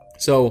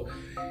 So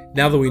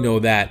now that we know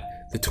that,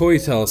 the toy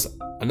tells us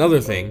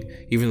another thing.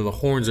 Even though the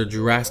horns are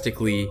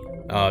drastically,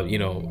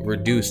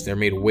 reduced, they're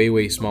made way,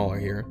 way smaller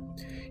here.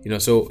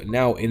 So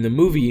now in the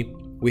movie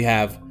we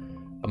have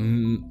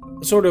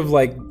sort of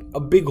like a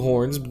big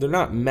horns, but they're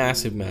not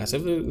massive.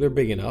 They're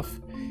big enough.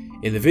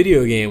 In the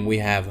video game, we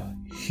have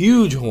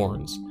huge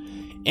horns,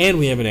 and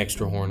we have an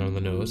extra horn on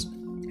the nose.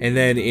 And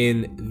then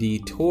in the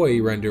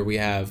toy render, we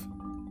have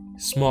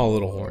small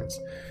little horns.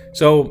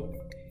 So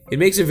it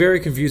makes it very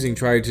confusing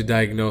trying to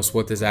diagnose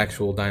what this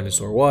actual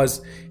dinosaur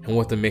was and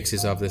what the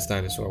mixes of this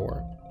dinosaur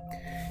were.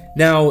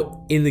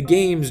 Now, in the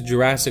games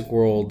Jurassic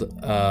World,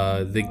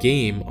 the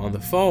game on the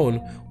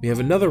phone, we have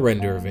another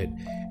render of it,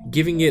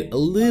 giving it a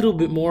little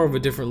bit more of a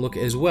different look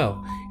as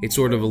well. It's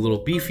sort of a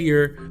little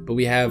beefier, but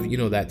we have,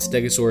 that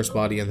Stegosaurus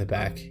body on the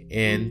back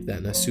and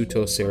that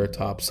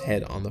Nasutoceratops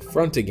head on the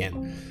front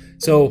again.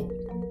 So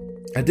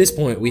at this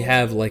point, we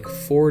have like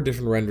 4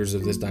 different renders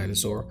of this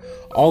dinosaur,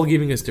 all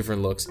giving us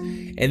different looks.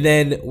 And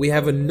then we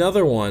have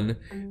another one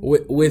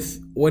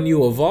with when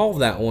you evolve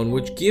that one,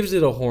 which gives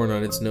it a horn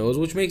on its nose,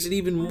 which makes it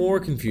even more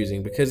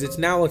confusing because it's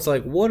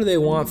like, what do they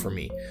want from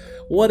me?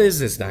 What is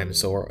this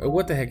dinosaur?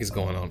 What the heck is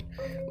going on?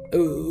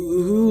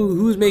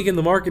 Who's making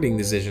the marketing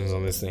decisions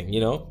on this thing,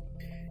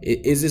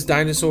 Is this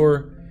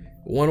dinosaur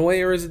one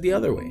way or is it the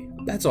other way?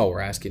 That's all we're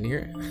asking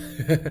here.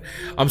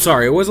 I'm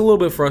sorry, it was a little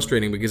bit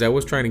frustrating because I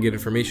was trying to get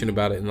information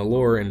about it in the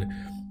lore and,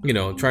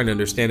 trying to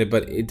understand it,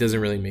 but it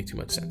doesn't really make too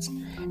much sense.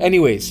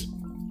 Anyways,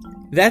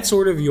 that's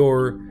sort of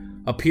your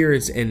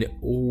appearance and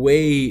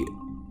way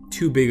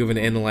too big of an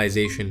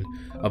analyzation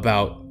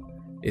about...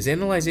 Is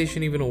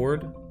analyzation even a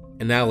word?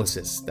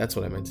 Analysis. That's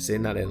what I meant to say,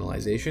 not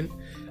analyzation.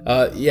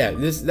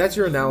 That's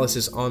your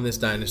analysis on this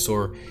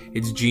dinosaur,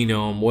 its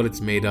genome, what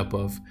it's made up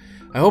of.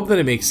 I hope that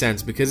it makes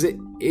sense because it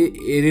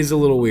is a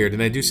little weird,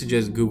 and I do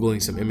suggest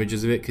Googling some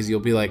images of it because you'll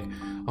be like,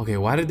 okay,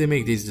 why did they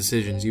make these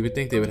decisions? You would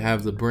think they would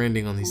have the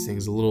branding on these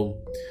things a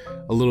little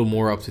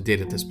more up to date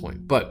at this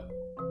point. But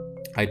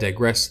I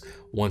digress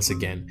once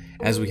again,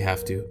 as we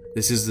have to.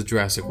 This is the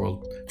Jurassic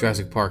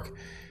Park.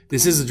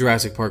 This is the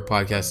Jurassic Park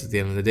podcast at the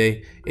end of the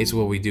day. It's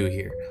what we do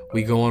here.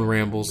 We go on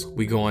rambles,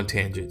 we go on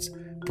tangents.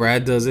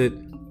 Brad does it,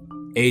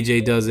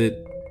 AJ does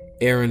it,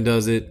 Aaron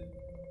does it,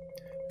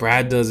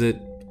 Brad does it,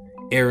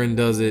 Aaron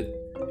does it,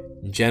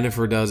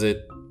 Jennifer does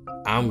it.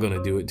 I'm going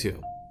to do it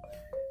too.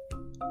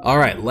 All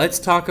right, let's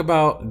talk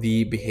about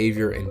the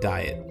behavior and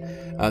diet.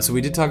 So we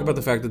did talk about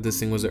the fact that this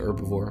thing was an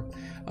herbivore.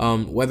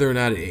 Whether or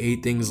not it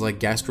ate things like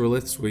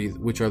gastroliths,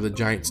 which are the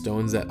giant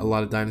stones that a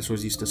lot of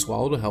dinosaurs used to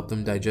swallow to help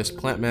them digest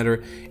plant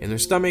matter in their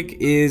stomach,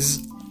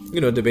 is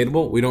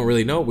debatable. We don't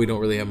really know. We don't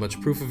really have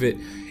much proof of it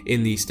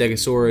in the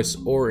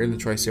Stegosaurus or in the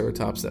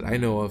Triceratops that I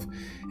know of,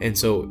 and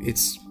so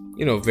it's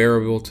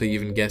variable to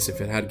even guess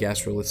if it had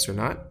gastroliths or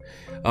not.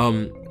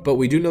 But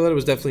we do know that it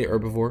was definitely an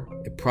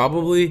herbivore. It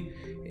probably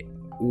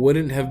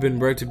wouldn't have been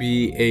bred to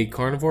be a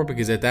carnivore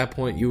because at that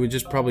point you would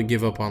just probably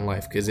give up on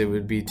life because it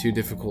would be too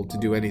difficult to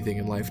do anything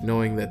in life,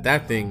 knowing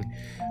that thing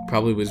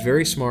probably was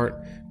very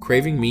smart,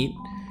 craving meat,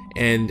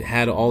 and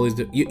had all these...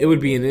 It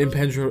would be an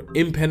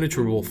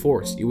impenetrable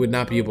force. You would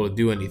not be able to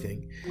do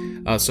anything.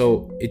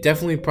 So it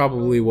definitely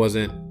probably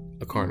wasn't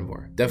a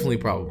carnivore. Definitely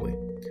probably.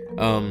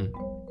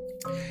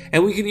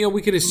 And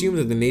we could assume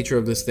that the nature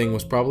of this thing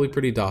was probably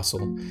pretty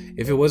docile.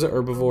 If it was an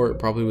herbivore, it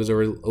probably was a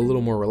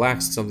little more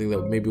relaxed, something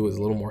that maybe was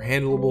a little more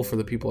handleable for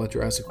the people at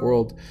Jurassic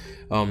World,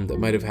 that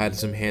might have had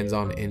some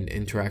hands-on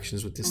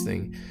interactions with this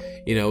thing.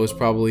 It was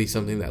probably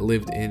something that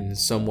lived in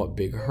somewhat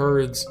big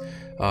herds.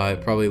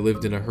 It probably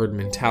lived in a herd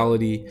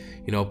mentality,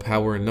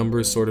 power and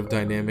numbers sort of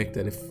dynamic,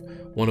 that if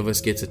one of us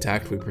gets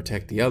attacked, we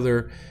protect the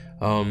other.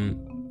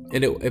 And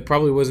it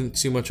probably wasn't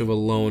too much of a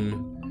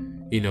lone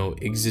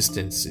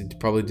existence. It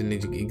probably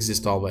didn't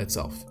exist all by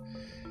itself.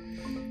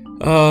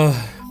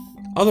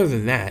 Other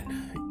than that,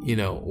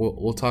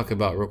 we'll talk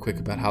about real quick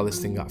about how this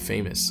thing got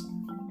famous.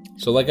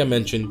 So like I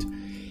mentioned,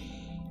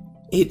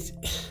 it's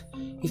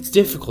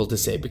difficult to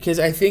say because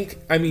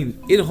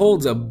it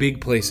holds a big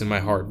place in my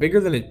heart,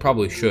 bigger than it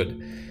probably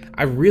should.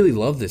 I really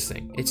love this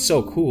thing. It's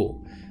so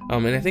cool.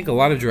 And I think a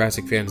lot of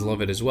Jurassic fans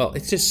love it as well.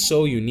 It's just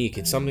so unique.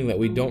 It's something that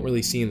we don't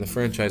really see in the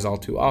franchise all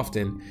too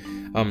often.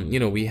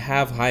 We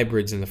have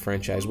hybrids in the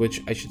franchise,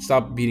 which I should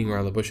stop beating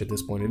around the bush at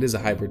this point. It is a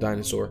hybrid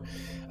dinosaur.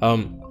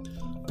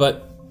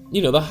 But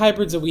the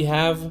hybrids that we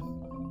have,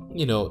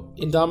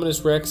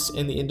 Indominus Rex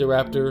and the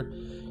Indoraptor,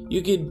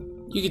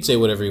 you could say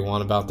whatever you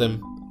want about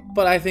them,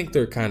 but I think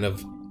they're kind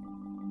of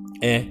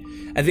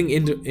I think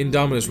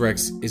Indominus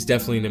Rex is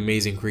definitely an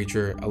amazing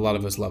creature a lot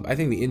of us love. I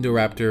think the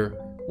Indoraptor,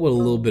 well, a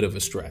little bit of a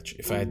stretch,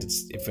 if I had to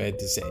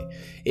say.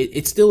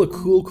 It's still a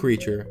cool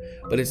creature,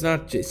 but it's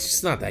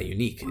just not that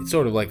unique. It's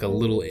sort of like a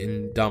little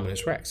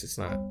Indominus Rex. It's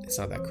not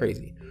that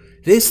crazy.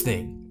 This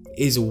thing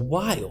is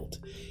wild.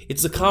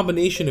 It's a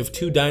combination of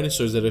two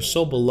dinosaurs that are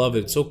so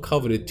beloved, so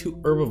coveted,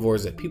 two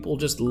herbivores that people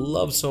just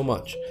love so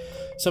much.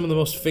 Some of the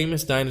most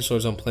famous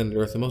dinosaurs on planet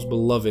Earth, the most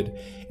beloved,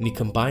 and you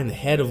combine the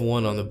head of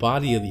one on the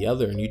body of the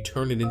other and you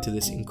turn it into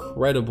this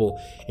incredible,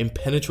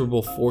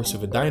 impenetrable force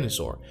of a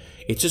dinosaur.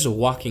 It's just a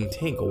walking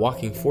tank, a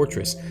walking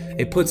fortress.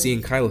 It puts the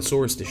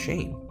Ankylosaurus to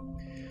shame,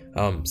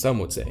 some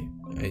would say.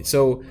 Right?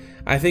 So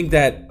I think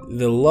that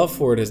the love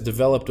for it has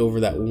developed over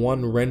that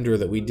one render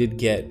that we did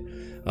get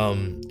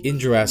in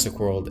Jurassic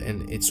World,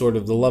 and it's sort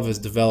of, the love has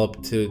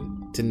developed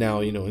to to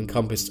now,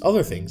 encompass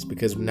other things,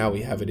 because now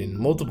we have it in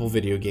multiple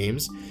video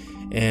games,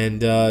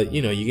 and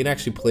you can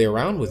actually play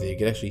around with it. You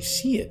can actually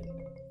see it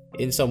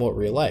in somewhat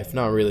real life,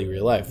 not really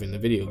real life in the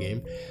video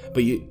game,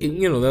 but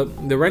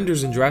the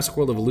renders in Jurassic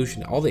World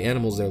Evolution, all the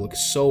animals there look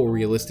so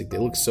realistic. They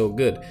look so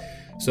good.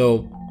 So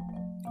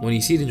when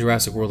you see it in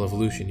Jurassic World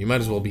Evolution, you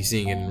might as well be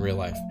seeing it in real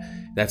life.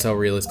 That's how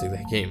realistic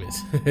that game is.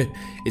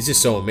 It's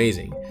just so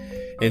amazing.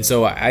 And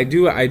so I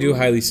do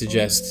highly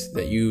suggest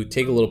that you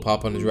take a little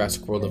pop on the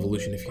Jurassic World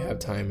Evolution if you have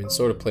time and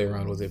sort of play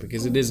around with it,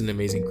 because it is an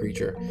amazing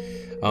creature.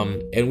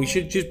 And we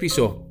should just be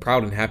so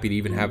proud and happy to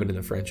even have it in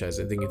the franchise.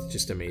 I think it's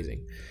just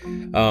amazing.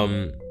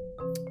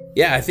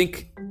 I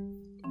think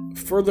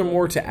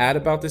furthermore to add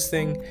about this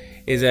thing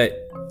is that,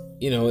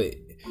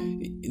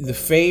 the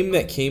fame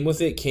that came with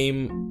it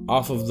came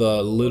off of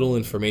the little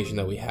information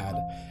that we had.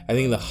 I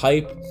think the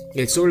hype,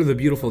 it's sort of the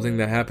beautiful thing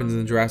that happens in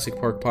the Jurassic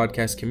Park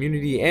podcast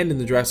community and in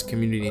the Jurassic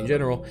community in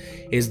general,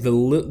 is the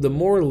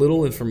more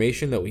little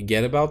information that we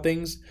get about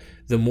things,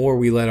 the more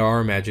we let our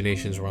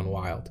imaginations run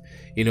wild.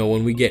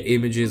 When we get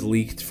images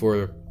leaked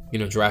for,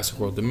 Jurassic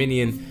World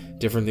Dominion,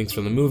 different things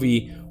from the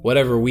movie,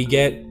 whatever we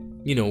get,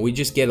 we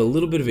just get a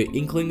little bit of an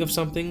inkling of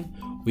something,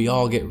 we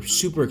all get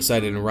super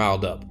excited and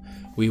riled up.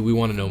 We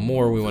want to know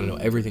more. We want to know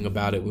everything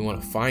about it. We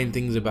want to find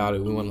things about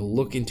it. We want to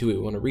look into it.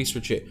 We want to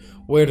research it.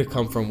 Where did it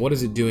come from? What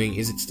is it doing?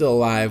 Is it still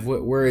alive?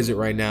 Where is it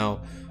right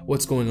now?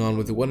 What's going on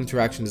with it? What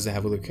interaction does it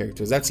have with the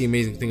characters? That's the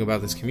amazing thing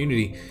about this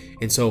community.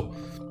 And so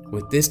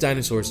with this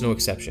dinosaur, it's no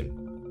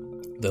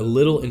exception. The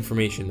little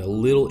information, the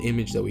little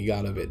image that we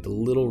got of it, the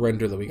little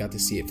render that we got to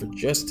see it for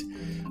just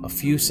a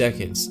few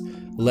seconds,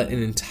 let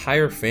an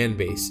entire fan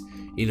base,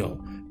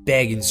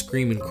 beg and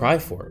scream and cry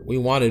for it. We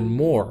wanted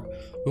more.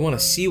 We want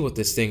to see what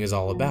this thing is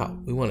all about.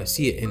 We want to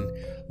see it, and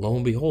lo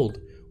and behold,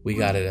 we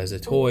got it as a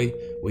toy,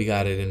 we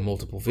got it in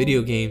multiple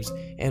video games,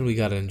 and we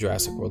got it in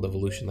Jurassic World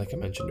Evolution, like I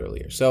mentioned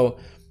earlier. So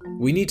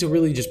we need to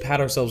really just pat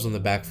ourselves on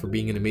the back for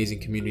being an amazing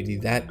community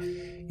that,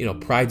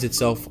 prides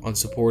itself on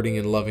supporting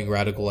and loving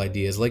radical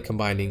ideas, like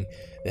combining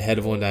the head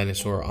of one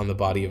dinosaur on the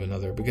body of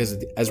another.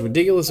 Because as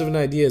ridiculous of an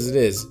idea as it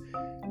is,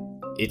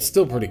 it's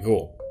still pretty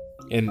cool.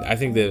 And I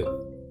think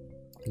the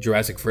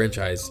Jurassic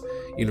franchise,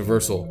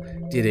 Universal,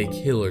 did a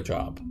killer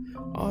job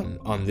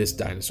on this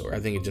dinosaur. I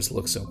think it just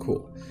looks so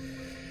cool.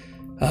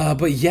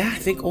 But yeah, I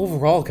think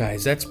overall,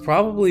 guys, that's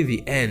probably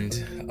the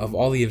end of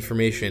all the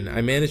information.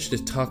 I managed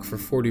to talk for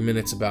 40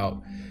 minutes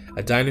about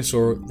a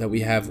dinosaur that we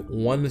have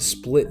one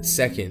split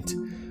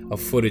second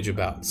of footage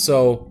about.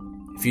 So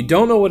if you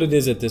don't know what it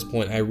is at this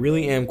point, I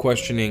really am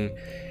questioning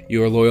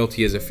your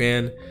loyalty as a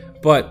fan.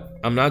 But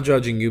I'm not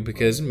judging you,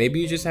 because maybe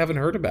you just haven't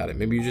heard about it.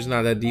 Maybe you're just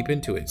not that deep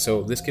into it.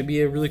 So this could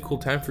be a really cool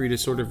time for you to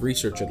sort of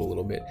research it a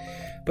little bit.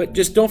 But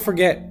just don't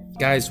forget,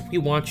 guys, we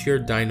want your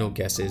dino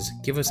guesses.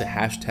 Give us a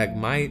hashtag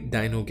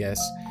 #MyDinoGuess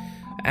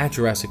at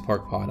Jurassic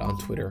Park Pod on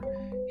Twitter.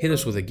 Hit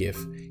us with a GIF.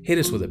 Hit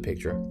us with a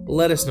picture.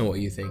 Let us know what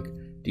you think.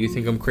 Do you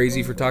think I'm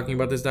crazy for talking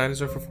about this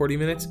dinosaur for 40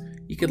 minutes?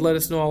 You could let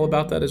us know all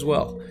about that as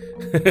well.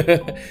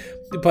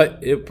 But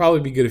it would probably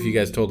be good if you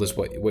guys told us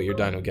what your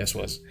dino guess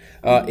was.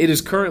 It is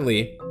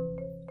currently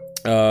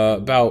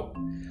about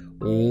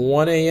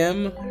 1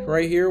 a.m.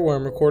 right here where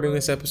I'm recording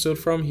this episode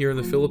from, here in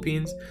the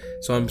Philippines.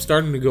 So I'm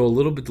starting to go a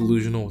little bit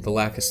delusional with the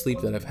lack of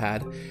sleep that I've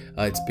had.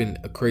 It's been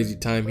a crazy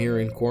time here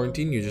in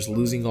quarantine. You're just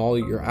losing all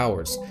your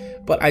hours.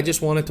 But I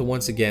just wanted to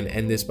once again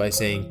end this by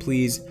saying,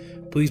 please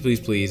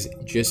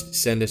just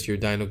send us your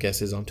dino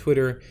guesses on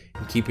Twitter,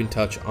 and keep in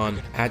touch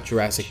on at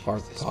Jurassic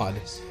Park Pod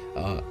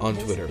on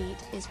Twitter.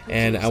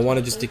 And I want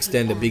to just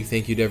extend a big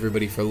thank you to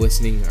everybody for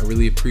listening. I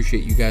really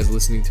appreciate you guys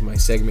listening to my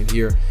segment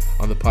here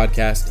on the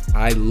podcast.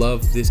 I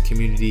love this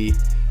community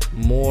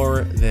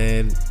more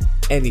than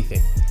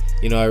anything.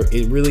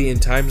 It really, in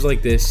times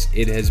like this,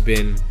 it has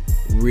been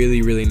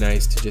really, really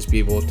nice to just be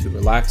able to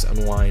relax,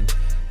 unwind,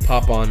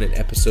 pop on an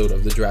episode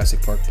of the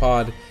Jurassic Park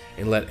Pod,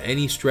 and let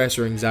any stress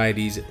or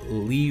anxieties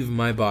leave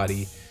my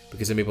body,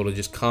 because I'm able to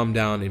just calm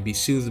down and be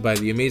soothed by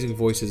the amazing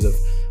voices of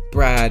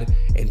Brad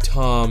and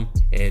Tom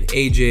and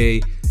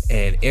AJ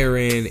and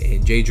Aaron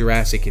and Jay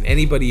Jurassic and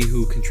anybody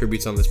who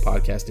contributes on this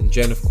podcast, and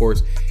Jen, of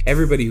course,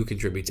 everybody who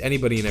contributes,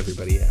 anybody and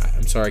everybody.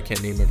 I'm sorry I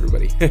can't name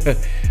everybody.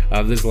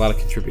 There's a lot of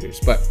contributors,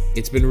 but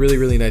it's been really,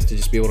 really nice to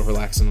just be able to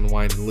relax and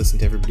unwind and listen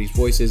to everybody's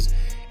voices.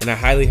 And I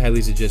highly,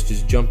 highly suggest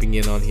just jumping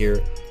in on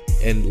here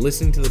and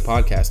listening to the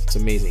podcast. It's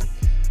amazing.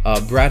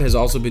 Brad has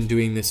also been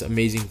doing this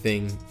amazing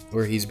thing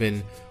where he's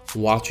been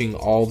watching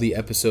all the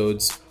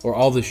episodes or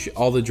all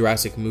the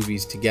Jurassic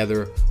movies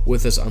together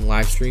with us on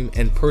live stream.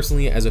 And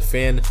personally, as a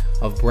fan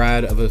of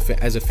Brad,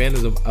 as a fan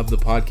of the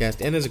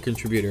podcast, and as a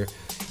contributor,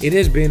 it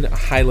has been a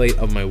highlight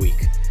of my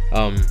week.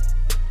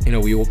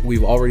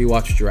 We've already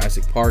watched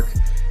Jurassic Park,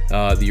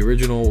 the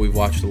original. We've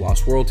watched The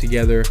Lost World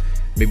together.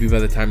 maybe by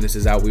the time this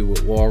is out,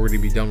 we'll already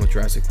be done with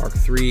Jurassic Park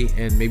 3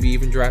 and maybe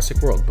even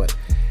Jurassic World. But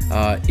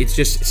it's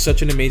just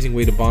such an amazing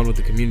way to bond with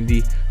the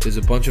community. There's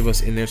a bunch of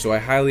us in there, so I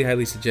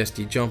highly suggest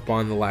you jump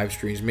on the live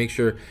streams. Make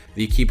sure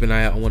that you keep an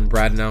eye out when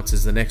Brad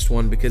announces the next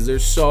one, because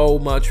there's so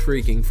much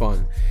freaking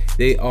fun.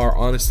 They are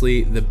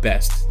honestly the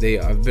best. They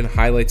have been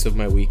highlights of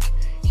my week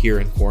here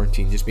in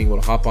quarantine, just being able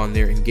to hop on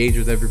there, engage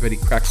with everybody,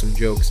 crack some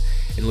jokes,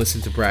 and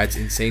listen to Brad's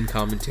insane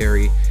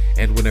commentary.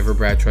 And whenever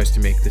Brad tries to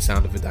make the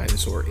sound of a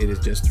dinosaur, it is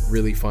just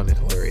really fun and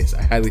hilarious.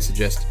 I highly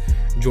suggest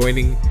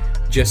joining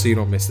just so you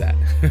don't miss that.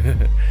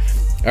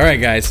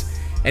 Alright guys,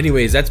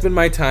 anyways, that's been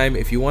my time.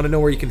 If you want to know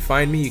where you can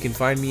find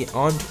me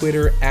on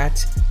Twitter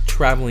at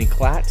Traveling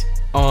Clatt.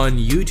 On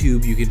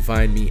YouTube, you can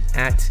find me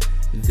at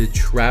The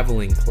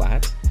Traveling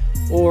Clatt,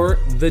 or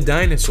the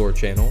Dinosaur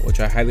Channel, which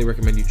I highly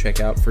recommend you check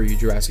out for you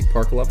Jurassic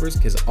Park lovers,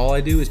 because all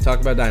I do is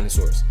talk about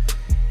dinosaurs,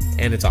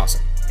 and it's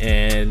awesome.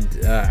 And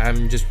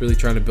I'm just really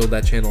trying to build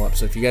that channel up,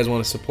 so if you guys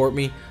want to support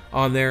me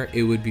on there,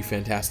 it would be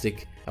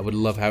fantastic. I would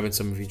love having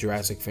some of you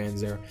Jurassic fans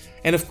there.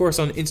 And of course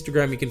on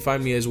Instagram you can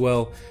find me as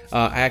well.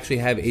 I actually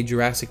have a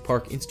Jurassic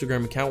Park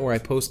Instagram account where I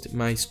post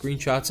my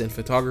screenshots and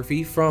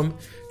photography from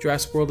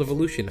Jurassic World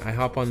Evolution. I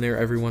hop on there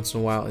every once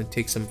in a while and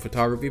take some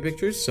photography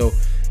pictures. So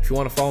if you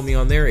want to follow me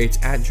on there, it's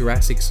at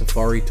Jurassic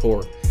Safari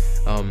Tour.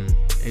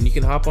 And you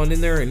can hop on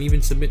in there and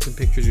even submit some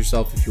pictures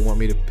yourself if you want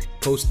me to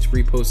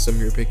repost some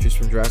of your pictures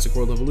from Jurassic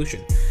World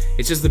Evolution.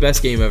 It's just the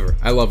best game ever.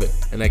 I love it,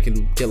 and I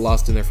can get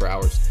lost in there for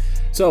hours.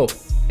 So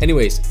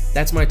anyways,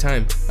 that's my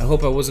time. I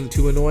hope I wasn't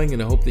too annoying,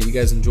 and I hope that you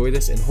guys enjoy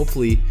this, and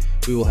hopefully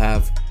we will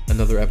have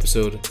another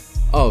episode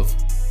of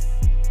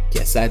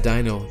Guess That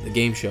Dino, the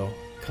game show,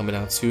 coming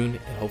out soon,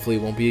 and hopefully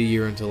it won't be a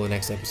year until the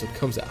next episode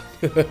comes out.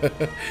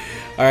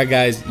 Alright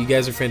guys, you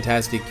guys are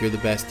fantastic. You're the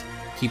best.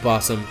 Keep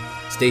awesome.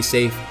 Stay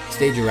safe.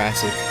 Stay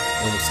Jurassic.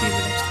 And we'll see you in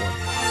the next one.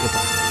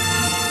 Goodbye.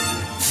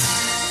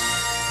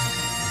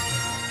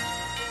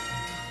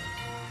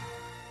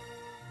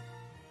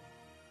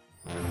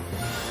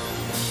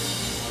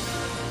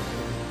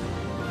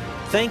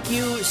 Thank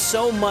you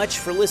so much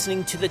for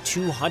listening to the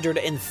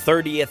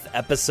 230th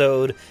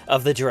episode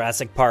of the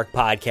Jurassic Park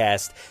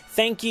podcast.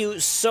 Thank you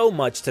so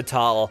much to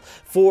Tal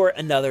for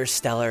another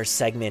stellar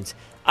segment.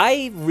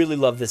 I really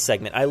love this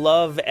segment. I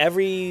love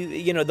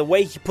the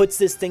way he puts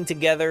this thing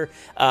together.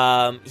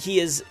 He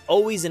is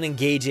always an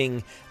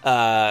engaging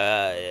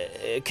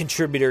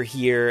contributor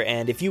here,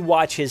 and if you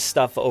watch his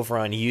stuff over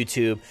on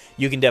YouTube,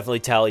 you can definitely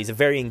tell he's a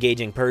very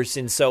engaging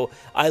person. So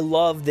I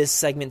love this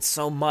segment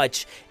so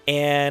much,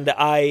 and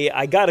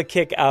I got a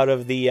kick out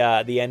of the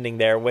ending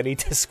there when he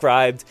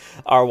described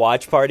our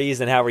watch parties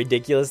and how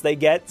ridiculous they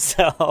get.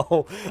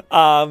 So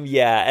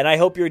yeah, and I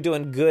hope you're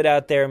doing good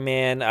out there,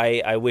 man.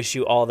 I wish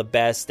you all the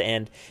best,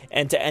 and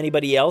to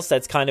anybody else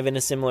that's kind of in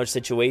a similar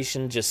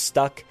situation, just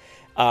stuck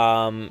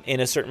in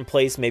a certain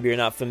place, maybe you're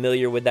not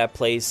familiar with that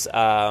place.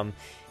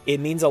 It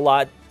means a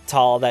lot,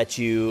 Tal, that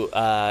you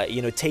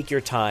take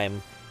your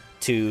time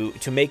to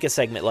make a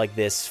segment like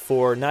this,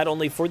 for not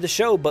only for the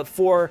show but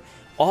for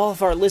all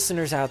of our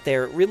listeners out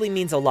there. It really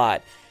means a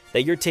lot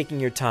that you're taking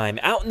your time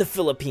out in the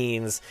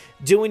Philippines,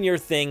 doing your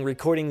thing,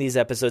 recording these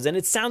episodes, and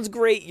it sounds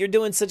great. You're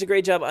doing such a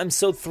great job. I'm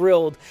so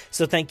thrilled.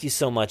 So thank you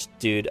so much,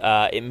 dude.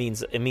 It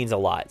means a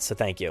lot. So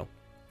thank you.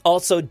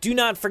 Also, do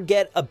not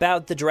forget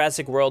about the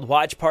Jurassic World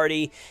Watch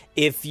Party.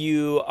 If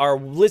you are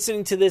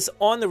listening to this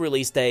on the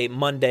release day,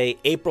 Monday,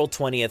 April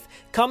 20th,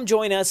 come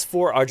join us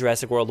for our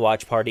Jurassic World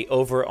Watch Party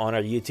over on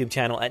our YouTube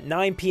channel at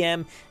 9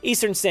 p.m.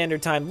 Eastern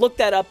Standard Time. Look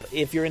that up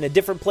if you're in a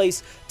different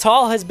place.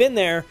 Tal has been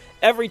there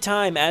every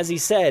time, as he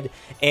said,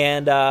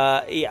 and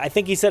I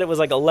think he said it was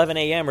like 11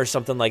 a.m. or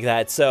something like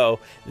that,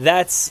 so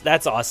that's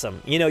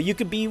awesome. You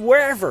could be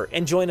wherever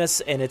and join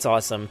us, and it's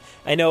awesome.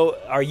 I know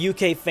our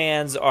UK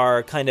fans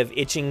are kind of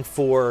itching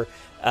for,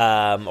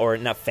 or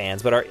not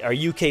fans, but our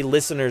UK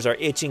listeners are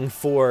itching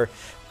for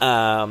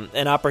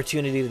an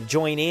opportunity to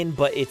join in,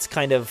 but it's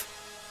kind of,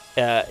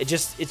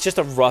 it's just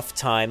a rough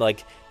time.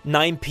 Like,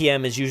 9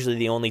 p.m. is usually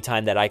the only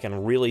time that I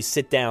can really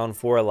sit down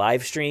for a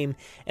live stream,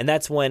 and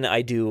that's when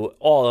I do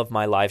all of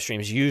my live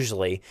streams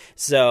usually.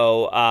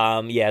 So,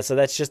 so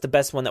that's just the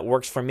best one that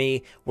works for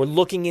me. We're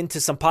looking into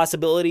some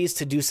possibilities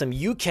to do some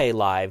UK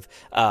live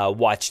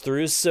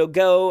watch-throughs, so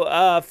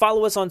go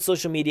follow us on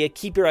social media.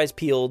 Keep your eyes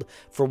peeled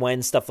for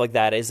when stuff like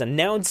that is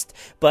announced.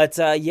 But,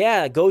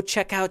 go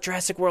check out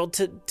Jurassic World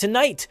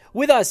tonight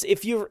with us.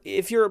 If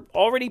you're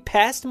already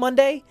past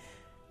Monday,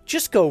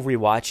 just go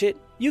rewatch it.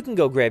 You can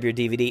go grab your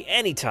DVD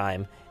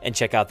anytime and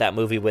check out that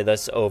movie with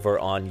us over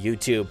on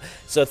YouTube.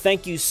 So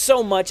thank you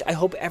so much. I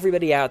hope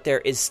everybody out there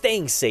is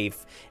staying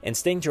safe and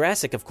staying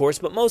Jurassic, of course,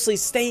 but mostly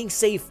staying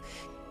safe.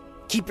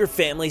 Keep your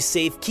family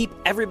safe. Keep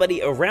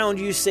everybody around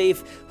you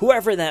safe,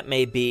 whoever that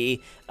may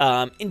be.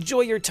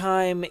 Enjoy your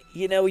time.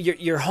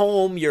 You're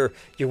home. You're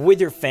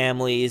with your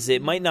families.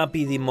 It might not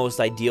be the most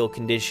ideal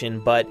condition,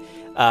 but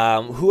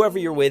whoever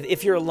you're with,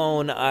 if you're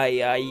alone,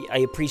 I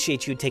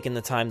appreciate you taking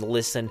the time to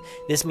listen.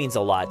 This means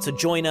a lot. So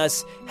join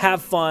us.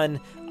 Have fun.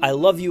 I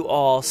love you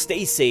all.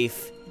 Stay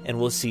safe, and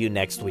we'll see you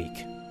next week.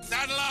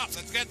 Saddle up.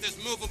 Let's get get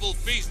this movable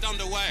feast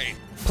underway.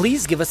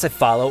 Please give us a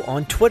follow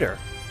on Twitter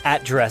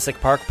at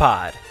Jurassic Park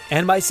Pod,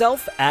 and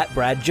myself at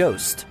Brad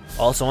Jost.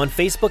 Also on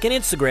Facebook and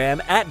Instagram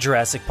at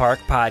Jurassic Park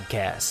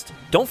Podcast.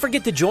 Don't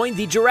forget to join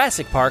the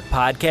Jurassic Park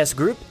Podcast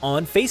group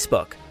on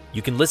Facebook.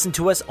 You can listen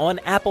to us on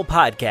Apple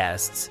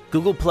Podcasts,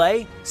 Google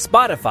Play,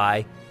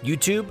 Spotify,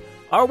 YouTube,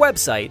 our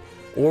website,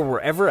 or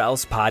wherever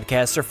else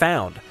podcasts are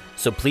found.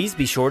 So please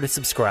be sure to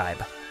subscribe.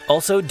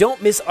 Also,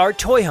 don't miss our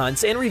toy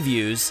hunts and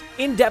reviews,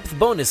 in-depth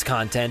bonus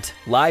content,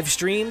 live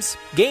streams,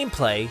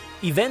 gameplay,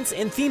 events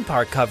and theme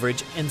park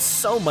coverage, and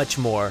so much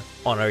more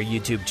on our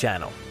YouTube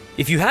channel.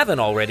 If you haven't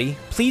already,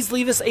 please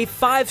leave us a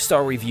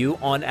 5-star review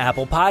on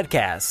Apple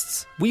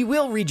Podcasts. We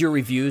will read your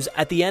reviews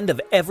at the end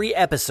of every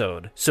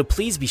episode, so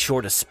please be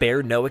sure to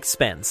spare no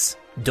expense.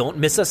 Don't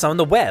miss us on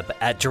the web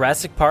at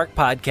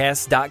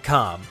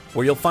JurassicParkPodcast.com,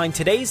 where you'll find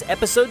today's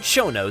episode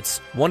show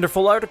notes,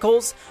 wonderful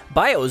articles,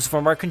 bios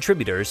from our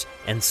contributors,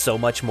 and so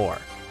much more.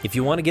 If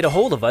you want to get a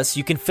hold of us,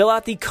 you can fill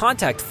out the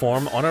contact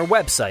form on our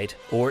website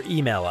or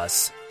email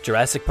us,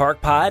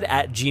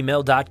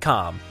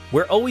 JurassicParkPod@gmail.com.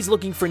 We're always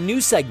looking for new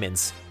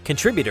segments,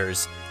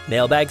 contributors,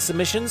 mailbag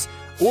submissions,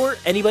 or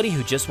anybody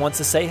who just wants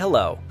to say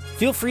hello.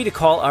 Feel free to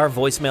call our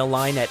voicemail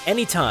line at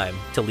any time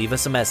to leave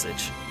us a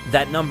message.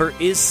 That number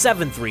is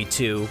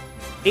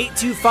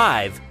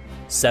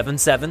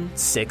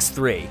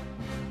 732-825-7763.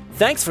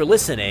 Thanks for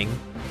listening,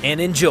 and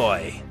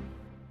enjoy.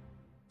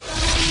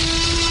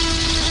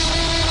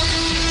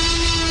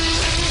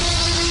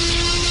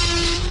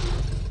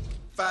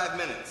 5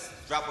 minutes.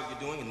 Drop what you're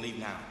doing and leave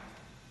now.